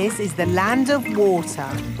that! This is the land of water.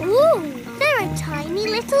 Ooh, there are tiny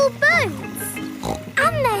little boats.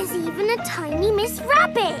 And there's even a tiny Miss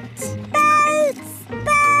Rabbit. Boats!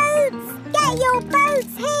 Boats! Get your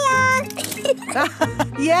boats here!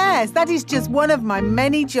 Yes, that is just one of my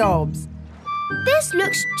many jobs. This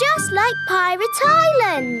looks just like Pirate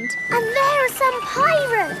Island. And there are some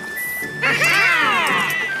pirates.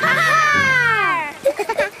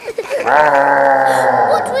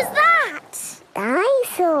 What was that?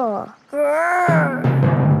 Dinosaur.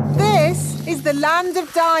 This is the land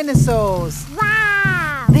of dinosaurs.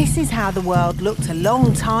 Wow! This is how the world looked a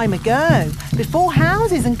long time ago, before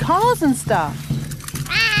houses and cars and stuff.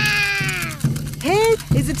 Here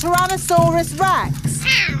is a Tyrannosaurus Rex.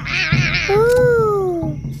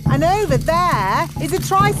 Ooh! And over there is a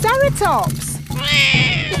Triceratops.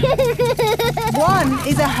 One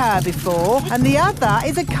is a herbivore and the other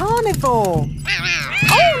is a carnivore.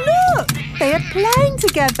 Oh, look! They are playing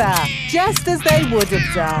together, just as they would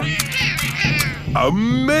have done.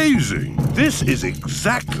 Amazing! This is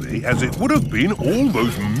exactly as it would have been all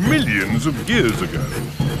those millions of years ago.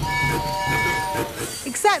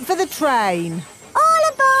 Except for the train. All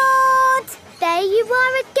aboard! There you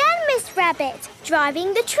are again, Miss Rabbit,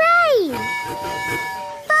 driving the train.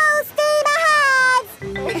 Full steam ahead!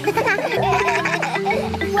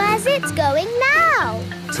 Where's it going now?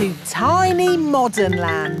 To tiny modern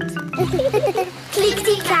land.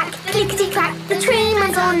 Clickety-clack, the train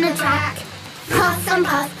runs on the track. Puff and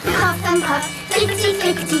puff,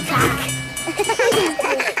 Clickety-clickety-clack.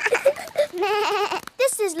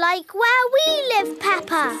 This is like where we live,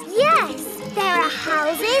 Peppa. Yes, there are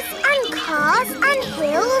houses and cars and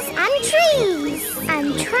hills and trees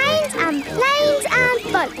And trains and planes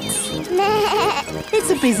and boats. It's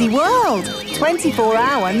a busy world.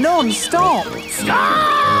 24-hour non-stop.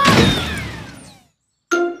 Stop!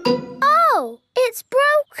 Oh, it's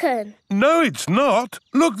broken. No, it's not.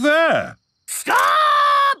 Look there. Stop!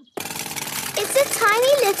 It's a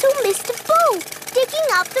tiny little Mr. Bull digging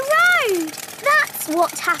up the road. That's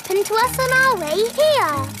what happened to us on our way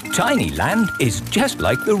here. Tiny Land is just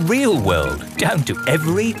like the real world, down to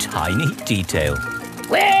every tiny detail.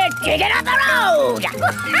 We're digging up the road!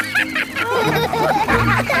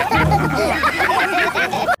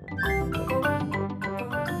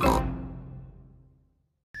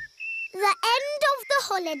 The end of the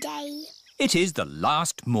holiday. It is the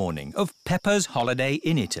last morning of Peppa's holiday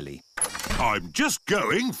in Italy. I'm just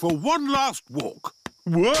going for one last walk.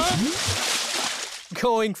 What?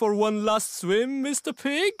 Going for one last swim, Mr.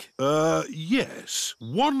 Pig? Yes.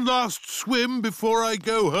 One last swim before I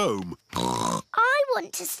go home. I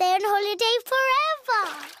want to stay on holiday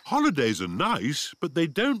forever. Holidays are nice, but they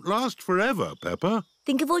don't last forever, Peppa.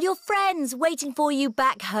 Think of all your friends waiting for you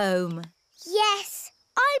back home. Yes,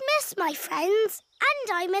 I miss my friends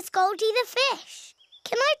and I miss Goldie the fish.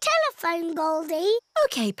 Can I telephone Goldie?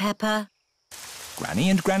 OK, Peppa. Granny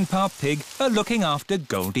and Grandpa Pig are looking after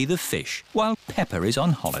Goldie the fish while Peppa is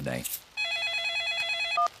on holiday.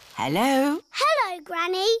 Hello? Hello,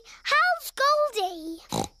 Granny. How's Goldie?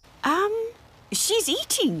 She's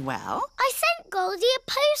eating well. I sent Goldie a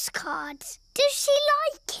postcard. Does she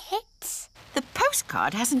like it? The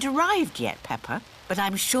postcard hasn't arrived yet, Peppa, but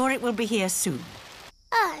I'm sure it will be here soon.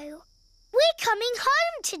 Oh, we're coming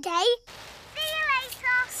home today. See you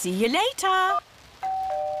later. See you later.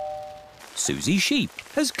 Suzy Sheep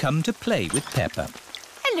has come to play with Peppa.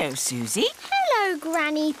 Hello, Suzy. Hello,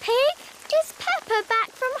 Granny Pig. Is Peppa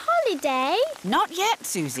back from holiday? Not yet,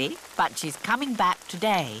 Suzy, but she's coming back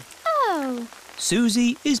today. Oh.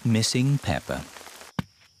 Suzy is missing Peppa.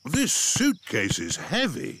 This suitcase is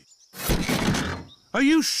heavy. Are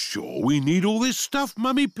you sure we need all this stuff,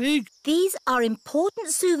 Mummy Pig? These are important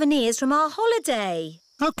souvenirs from our holiday.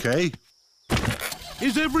 OK.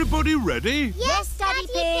 Is everybody ready? Yes, Daddy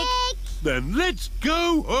Pig. Then let's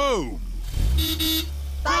go home.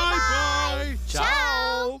 Bye-bye.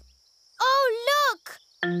 Ciao. Oh, look.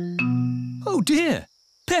 Oh dear,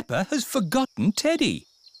 Peppa has forgotten Teddy.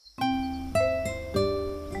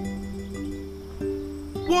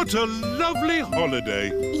 What a lovely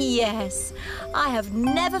holiday. Yes, I have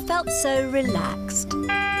never felt so relaxed.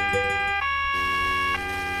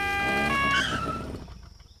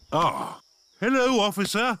 Ah, hello,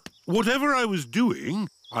 officer. Whatever I was doing,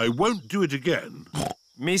 I won't do it again.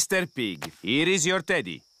 Mr. Pig, here is your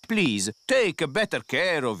Teddy. Please, take better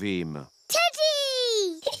care of him.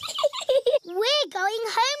 Teddy! We're going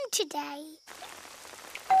home today.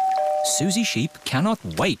 Suzy Sheep cannot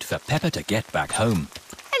wait for Peppa to get back home.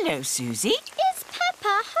 Hello, Suzy. Is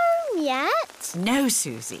Peppa home yet? No,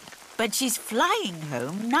 Suzy, but she's flying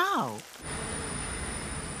home now.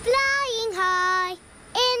 Flying high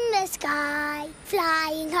in the sky,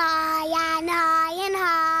 flying high and high and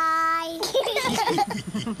high.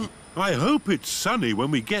 I hope it's sunny when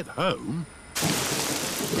we get home.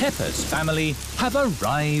 Peppa's family have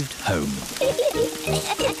arrived home.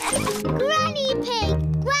 Granny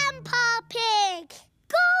Pig, Grandpa Pig,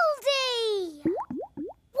 Goldie!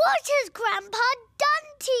 What has Grandpa done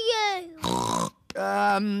to you?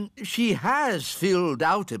 She has filled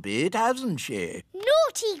out a bit, hasn't she?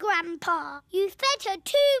 Naughty Grandpa, you fed her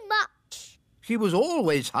too much. She was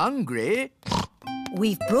always hungry.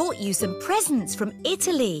 We've brought you some presents from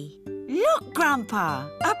Italy. Look, Grandpa,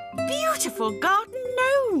 a beautiful garden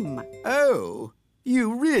gnome. Oh,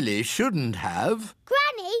 you really shouldn't have.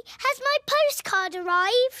 Granny, has my postcard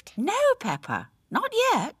arrived? No, Peppa, not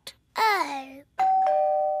yet. Oh,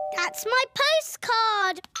 that's my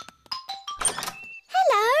postcard.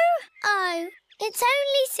 Hello. Oh, it's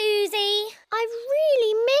only Suzy. I've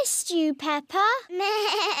really missed you, Peppa.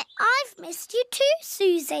 I've missed you too,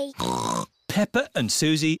 Suzy. Peppa and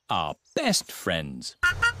Suzy are best friends.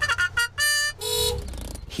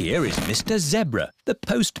 Here is Mr. Zebra, the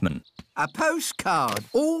postman. A postcard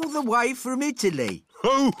all the way from Italy.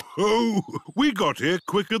 Ho, ho! We got here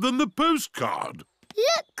quicker than the postcard.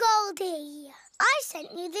 Look, Goldie. I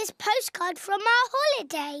sent you this postcard from our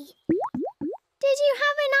holiday. Did you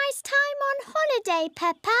have a nice time on holiday,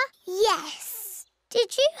 Peppa? Yes.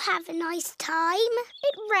 Did you have a nice time?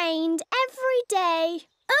 It rained every day.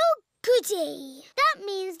 Oh, Goody. That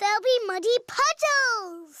means there'll be muddy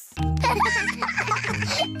puddles.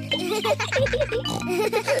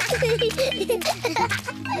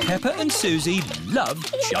 Peppa and Suzy love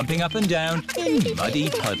jumping up and down in muddy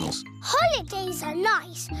puddles. Holidays are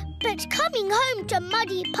nice, but coming home to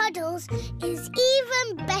muddy puddles is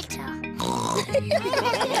even better.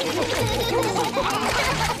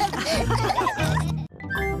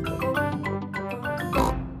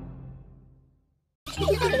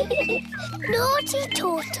 Naughty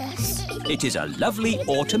tortoise. It is a lovely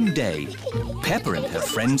autumn day. Peppa and her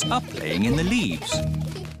friends are playing in the leaves.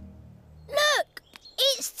 Look,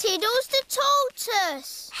 it's Tiddles the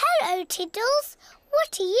tortoise. Hello, Tiddles.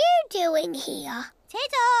 What are you doing here?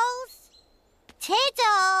 Tiddles!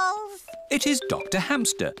 Tiddles! It is Dr.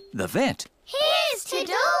 Hamster, the vet. Here's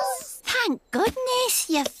Tiddles. Thank goodness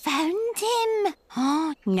you found him.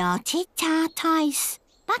 Oh, naughty tortoise.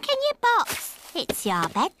 Back in your box. It's your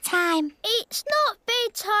bedtime. It's not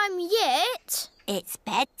bedtime yet. It's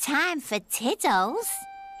bedtime for Tiddles.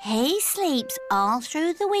 He sleeps all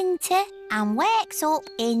through the winter and wakes up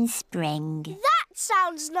in spring. That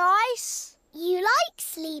sounds nice. You like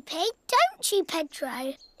sleeping, don't you,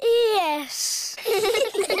 Pedro? Yes.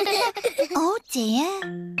 Oh, dear.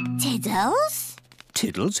 Tiddles?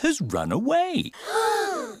 Tiddles has run away.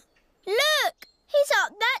 Look, he's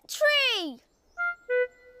up that tree.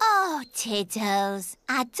 Oh, Tiddles,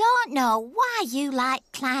 I don't know why you like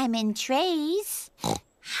climbing trees.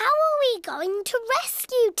 How are we going to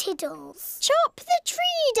rescue Tiddles? Chop the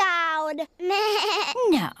tree down.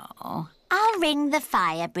 No, I'll ring the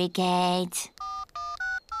fire brigade.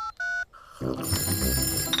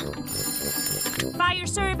 Fire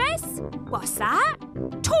service? What's that?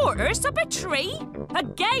 Tortoise up a tree?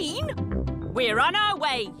 Again? We're on our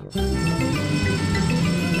way.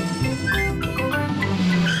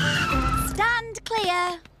 Stand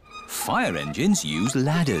clear. Fire engines use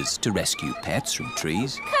ladders to rescue pets from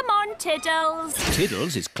trees. Come on, Tiddles.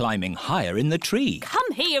 Tiddles is climbing higher in the tree.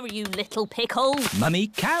 Come here, you little pickle. Mummy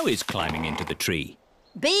Cow is climbing into the tree.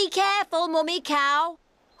 Be careful, Mummy Cow.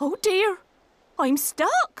 Oh, dear. I'm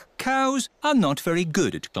stuck. Cows are not very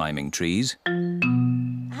good at climbing trees.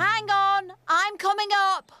 Hang on, I'm coming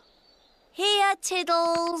up. Here,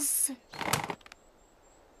 Tiddles.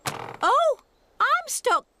 Oh, I'm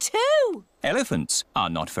stuck too. Elephants are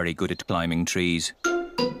not very good at climbing trees.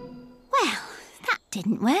 Well, that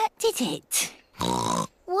didn't work, did it?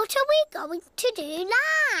 What are we going to do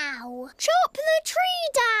now? Chop the tree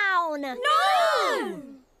down. No!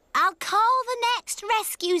 I'll call the next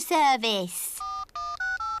rescue service.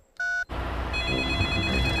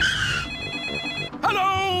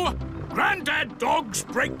 Hello! Grandad Dog's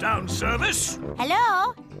breakdown service.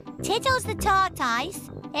 Hello? Tiddles the tortoise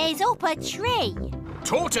is up a tree.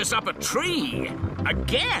 Tortoise up a tree?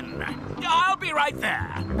 Again? I'll be right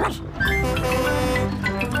there.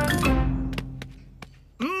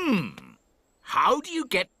 How do you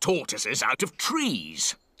get tortoises out of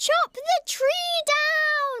trees? Chop the tree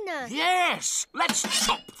down. Yes, let's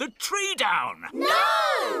chop the tree down.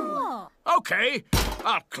 No! OK,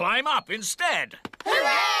 I'll climb up instead.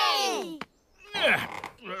 Hooray!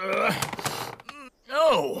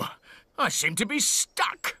 Oh, I seem to be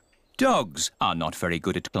stuck. Dogs are not very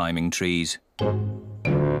good at climbing trees. Now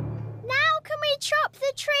can we chop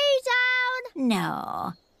the tree down?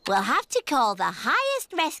 No. We'll have to call the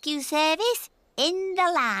highest rescue service in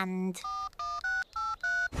the land.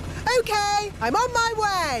 OK, I'm on my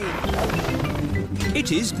way.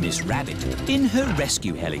 It is Miss Rabbit in her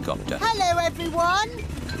rescue helicopter. Hello, everyone.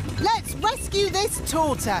 Let's rescue this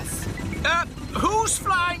tortoise. Who's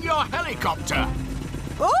flying your helicopter?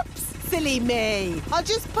 Oops, silly me. I'll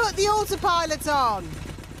just put the autopilot on.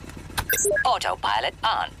 Autopilot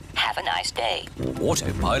on. Have a nice day.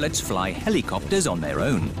 Autopilots fly helicopters on their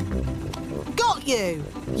own. Got you,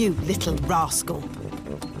 you little rascal.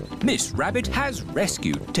 Miss Rabbit has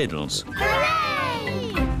rescued Tiddles.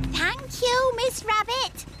 Hooray! Thank you, Miss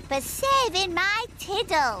Rabbit, for saving my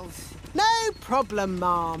Tiddles. No problem,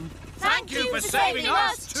 Ma'am. Thank you for saving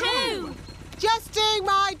us too. Just doing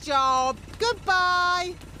my job.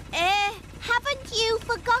 Goodbye. Haven't you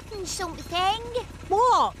forgotten something?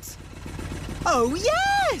 What? Oh,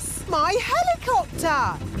 yes! My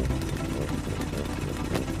helicopter!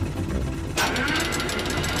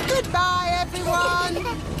 Goodbye, everyone!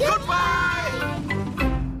 Goodbye!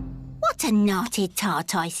 What a naughty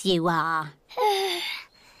tortoise you are.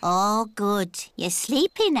 Oh, good. You're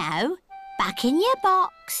sleepy now. Back in your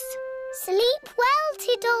box. Sleep well,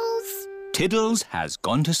 Tiddles. Tiddles has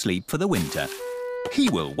gone to sleep for the winter. He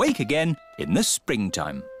will wake again in the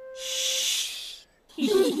springtime. Shh.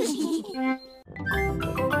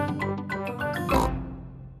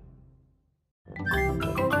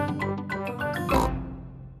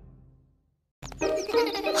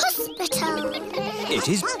 It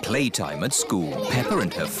is playtime at school. Peppa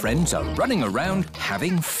and her friends are running around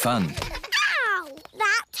having fun. Ow!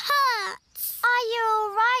 That hurts. Are you all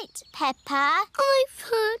right, Peppa? I've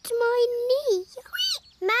hurt my knee.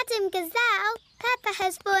 Madam Gazelle, Peppa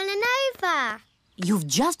has fallen over. You've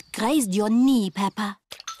just grazed your knee, Peppa.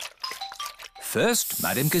 First,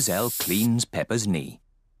 Madame Gazelle cleans Peppa's knee.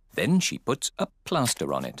 Then she puts a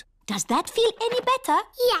plaster on it. Does that feel any better?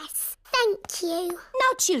 Yes, thank you.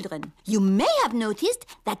 Now, children, you may have noticed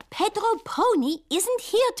that Pedro Pony isn't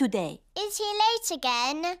here today. Is he late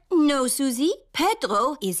again? No, Suzy.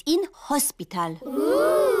 Pedro is in hospital.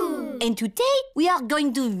 Ooh. And today we are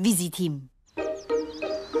going to visit him.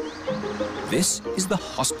 This is the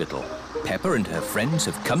hospital. Peppa and her friends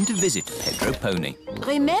have come to visit Pedro Pony.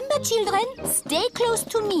 Remember, children, stay close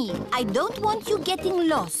to me. I don't want you getting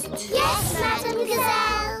lost. Yes, Madam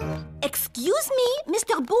Gazelle. Excuse me,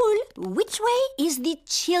 Mr. Bull. Which way is the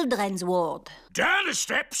children's ward? Down the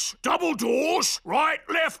steps, double doors, right,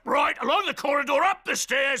 along the corridor, up the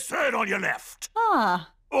stairs, third on your left. Ah.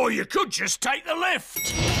 Or you could just take the lift.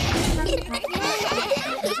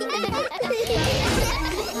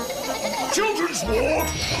 Children's ward.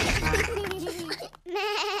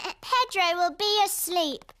 Pedro will be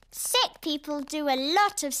asleep. Sick people do a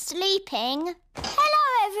lot of sleeping. Hello,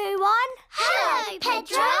 everyone. Hello,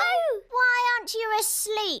 Pedro. Why aren't you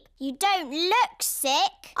asleep? You don't look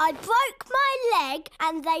sick. I broke my leg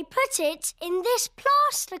and they put it in this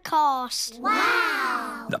plaster cast.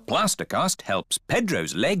 Wow. The plaster cast helps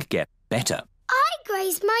Pedro's leg get better. I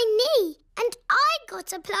grazed my knee and I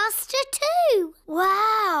got a plaster too.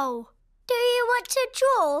 Wow. Do you want to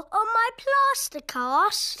draw on my plaster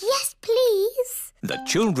cast? Yes, please. The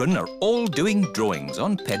children are all doing drawings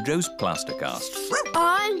on Pedro's plaster cast.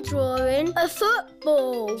 I'm drawing a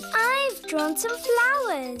football. I've drawn some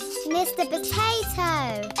flowers. Mr.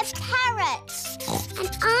 Potato. A parrot.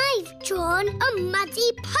 And I've drawn a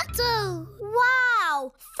muddy puddle.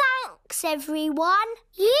 Wow. Thanks, everyone.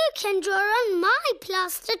 You can draw on my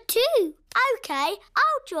plaster too. OK,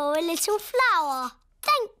 I'll draw a little flower.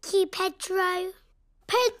 Thank you, Pedro.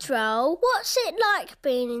 Pedro, what's it like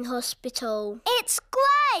being in hospital? It's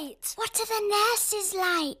great. What are the nurses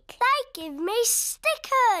like? They give me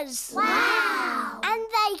stickers. Wow. And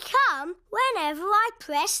they come whenever I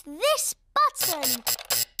press this button.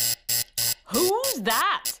 Who's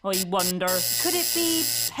that, I wonder? Could it be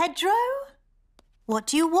Pedro? What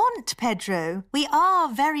do you want, Pedro? We are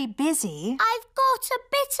very busy. I've got a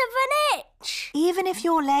bit of an itch. Even if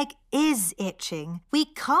your leg is itching, we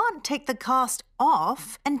can't take the cast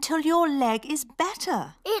off until your leg is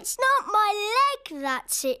better. It's not my leg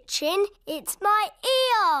that's itching, it's my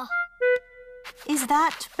ear. Is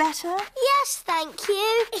that better? Yes, thank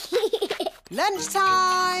you.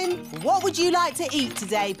 Lunchtime! What would you like to eat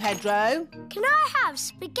today, Pedro? Can I have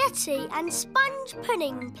spaghetti and sponge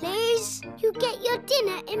pudding, please? You get your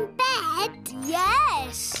dinner in bed?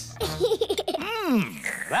 Yes.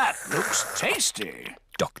 That looks tasty.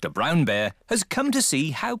 Dr. Brown Bear has come to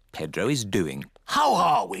see how Pedro is doing. How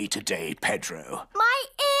are we today, Pedro? My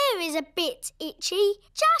ear is a bit itchy,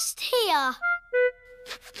 just here.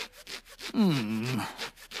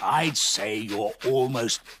 I'd say you're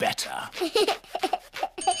almost better.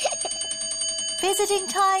 Visiting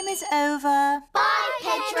time is over. Bye,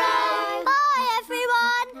 Pedro. Bye,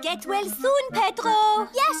 everyone. Get well soon, Pedro.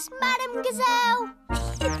 Yes, Madam Gazelle.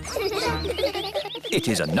 It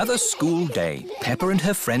is another school day. Peppa and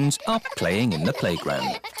her friends are playing in the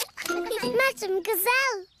playground. Madam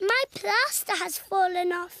Gazelle, my plaster has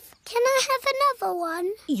fallen off. Can I have another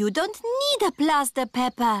one? You don't need a plaster,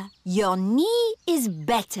 Peppa. Your knee is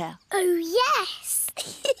better. Oh, yes.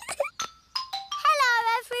 Hello,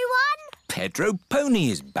 everyone. Pedro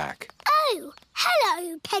Pony is back. Oh,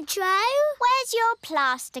 hello, Pedro. Where's your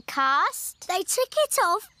plaster cast? They took it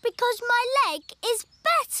off because my leg is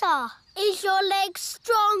better. Is your leg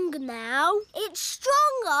strong now? It's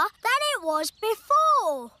stronger than it was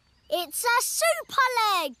before. It's a super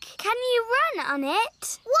leg. Can you run on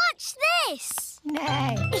it? Watch this.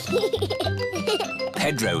 No.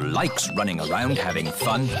 Pedro likes running around having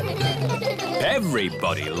fun.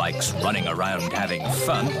 Everybody likes running around having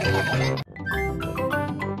fun.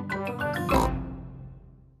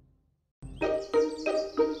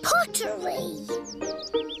 Pottery.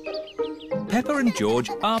 Peppa and George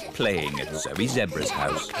are playing at Zoe Zebra's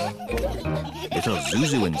house. Little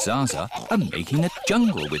Zuzu and Zaza are making a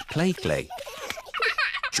jungle with play clay.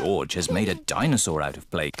 George has made a dinosaur out of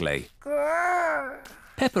play clay.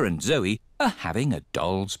 Peppa and Zoe are having a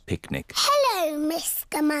doll's picnic. Hello,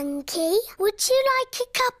 Mr. Monkey. Would you like a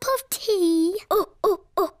cup of tea?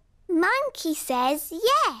 Oh. Monkey says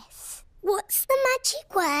yes. What's the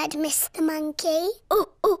magic word, Mr. Monkey?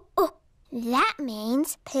 That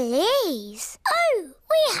means please. Oh,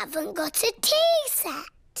 we haven't got a tea set.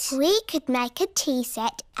 We could make a tea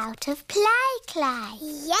set out of play clay.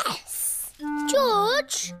 Yes.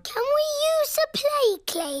 George, can we use a play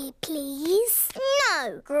clay, please?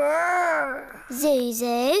 No.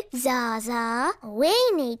 Zuzu, Zaza, we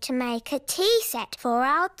need to make a tea set for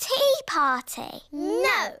our tea party.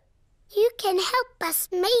 No. You can help us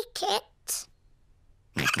make it.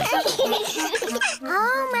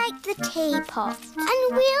 I'll make the teapot.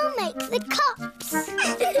 And we'll make the cups.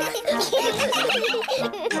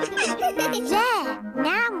 There,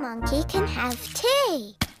 now Monkey can have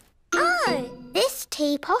tea. Oh, this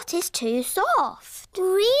teapot is too soft.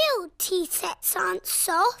 Real tea sets aren't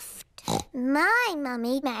soft. My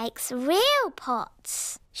mummy makes real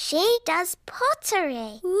pots. She does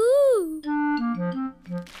pottery. Ooh.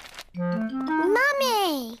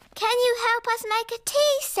 Mummy, can you help us make a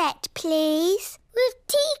tea set, please? With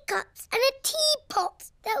teacups and a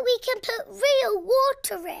teapot that we can put real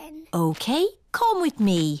water in. OK, come with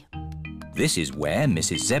me. This is where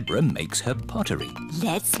Mrs. Zebra makes her pottery.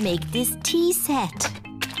 Let's make this tea set.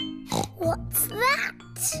 What's that?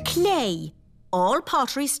 Clay. All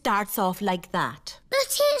pottery starts off like that. But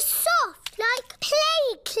it's soft, like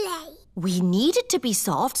play clay. We need it to be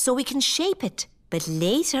soft so we can shape it. But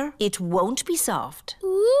later, it won't be soft.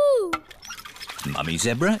 Ooh! Mummy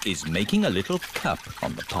Zebra is making a little cup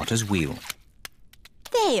on the potter's wheel.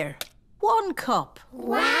 There, 1 cup.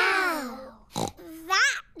 Wow!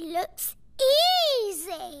 That looks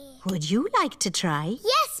easy. Would you like to try?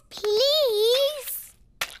 Yes, please.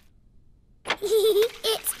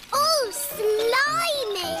 It's all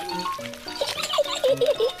slimy.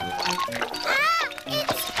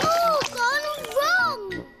 It's all gone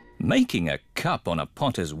wrong. Making a cup on a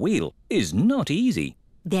potter's wheel is not easy.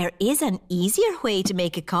 There is an easier way to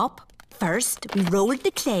make a cup. First, we roll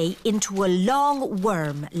the clay into a long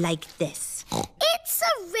worm like this. It's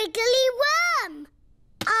a wriggly worm.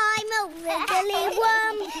 I'm a wriggly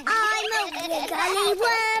worm. I'm a wriggly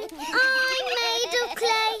worm. I'm made of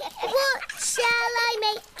clay. What shall I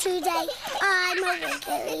make today? I'm a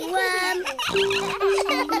wriggly worm.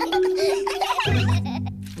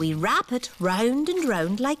 We wrap it round and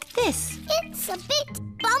round like this. It's a bit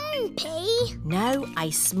bumpy. Now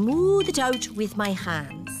I smooth it out with my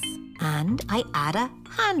hands. And I add a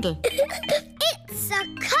handle. It's a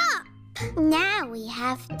cup. Now we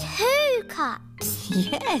have 2 cups.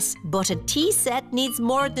 Yes, but a tea set needs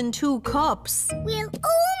more than 2 cups. We'll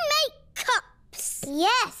all make cups.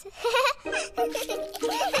 Yes.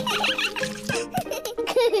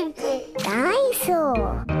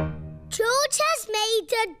 Dinosaur. George has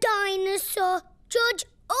made a dinosaur. George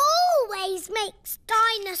always makes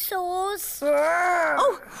dinosaurs.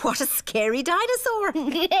 Oh, what a scary dinosaur.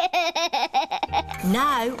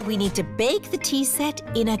 Now we need to bake the tea set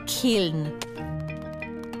in a kiln.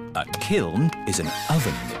 A kiln is an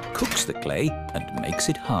oven that cooks the clay and makes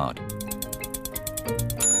it hard.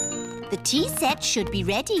 The tea set should be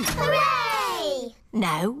ready. Hooray!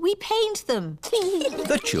 Now we paint them.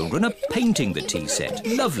 The children are painting the tea set.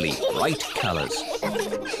 Lovely, bright colours.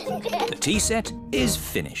 The tea set is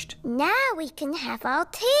finished. Now we can have our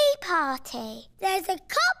tea party. There's a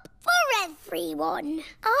cup for everyone.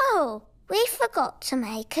 Oh, we forgot to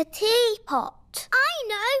make a teapot. I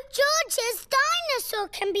know. George's dinosaur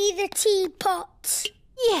can be the teapot.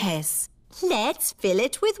 Yes. Let's fill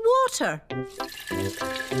it with water.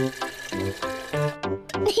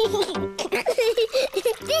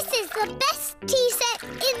 This is the best tea set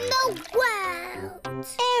in the world.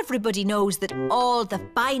 Everybody knows that all the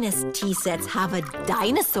finest tea sets have a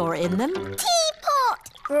dinosaur in them. Teapot!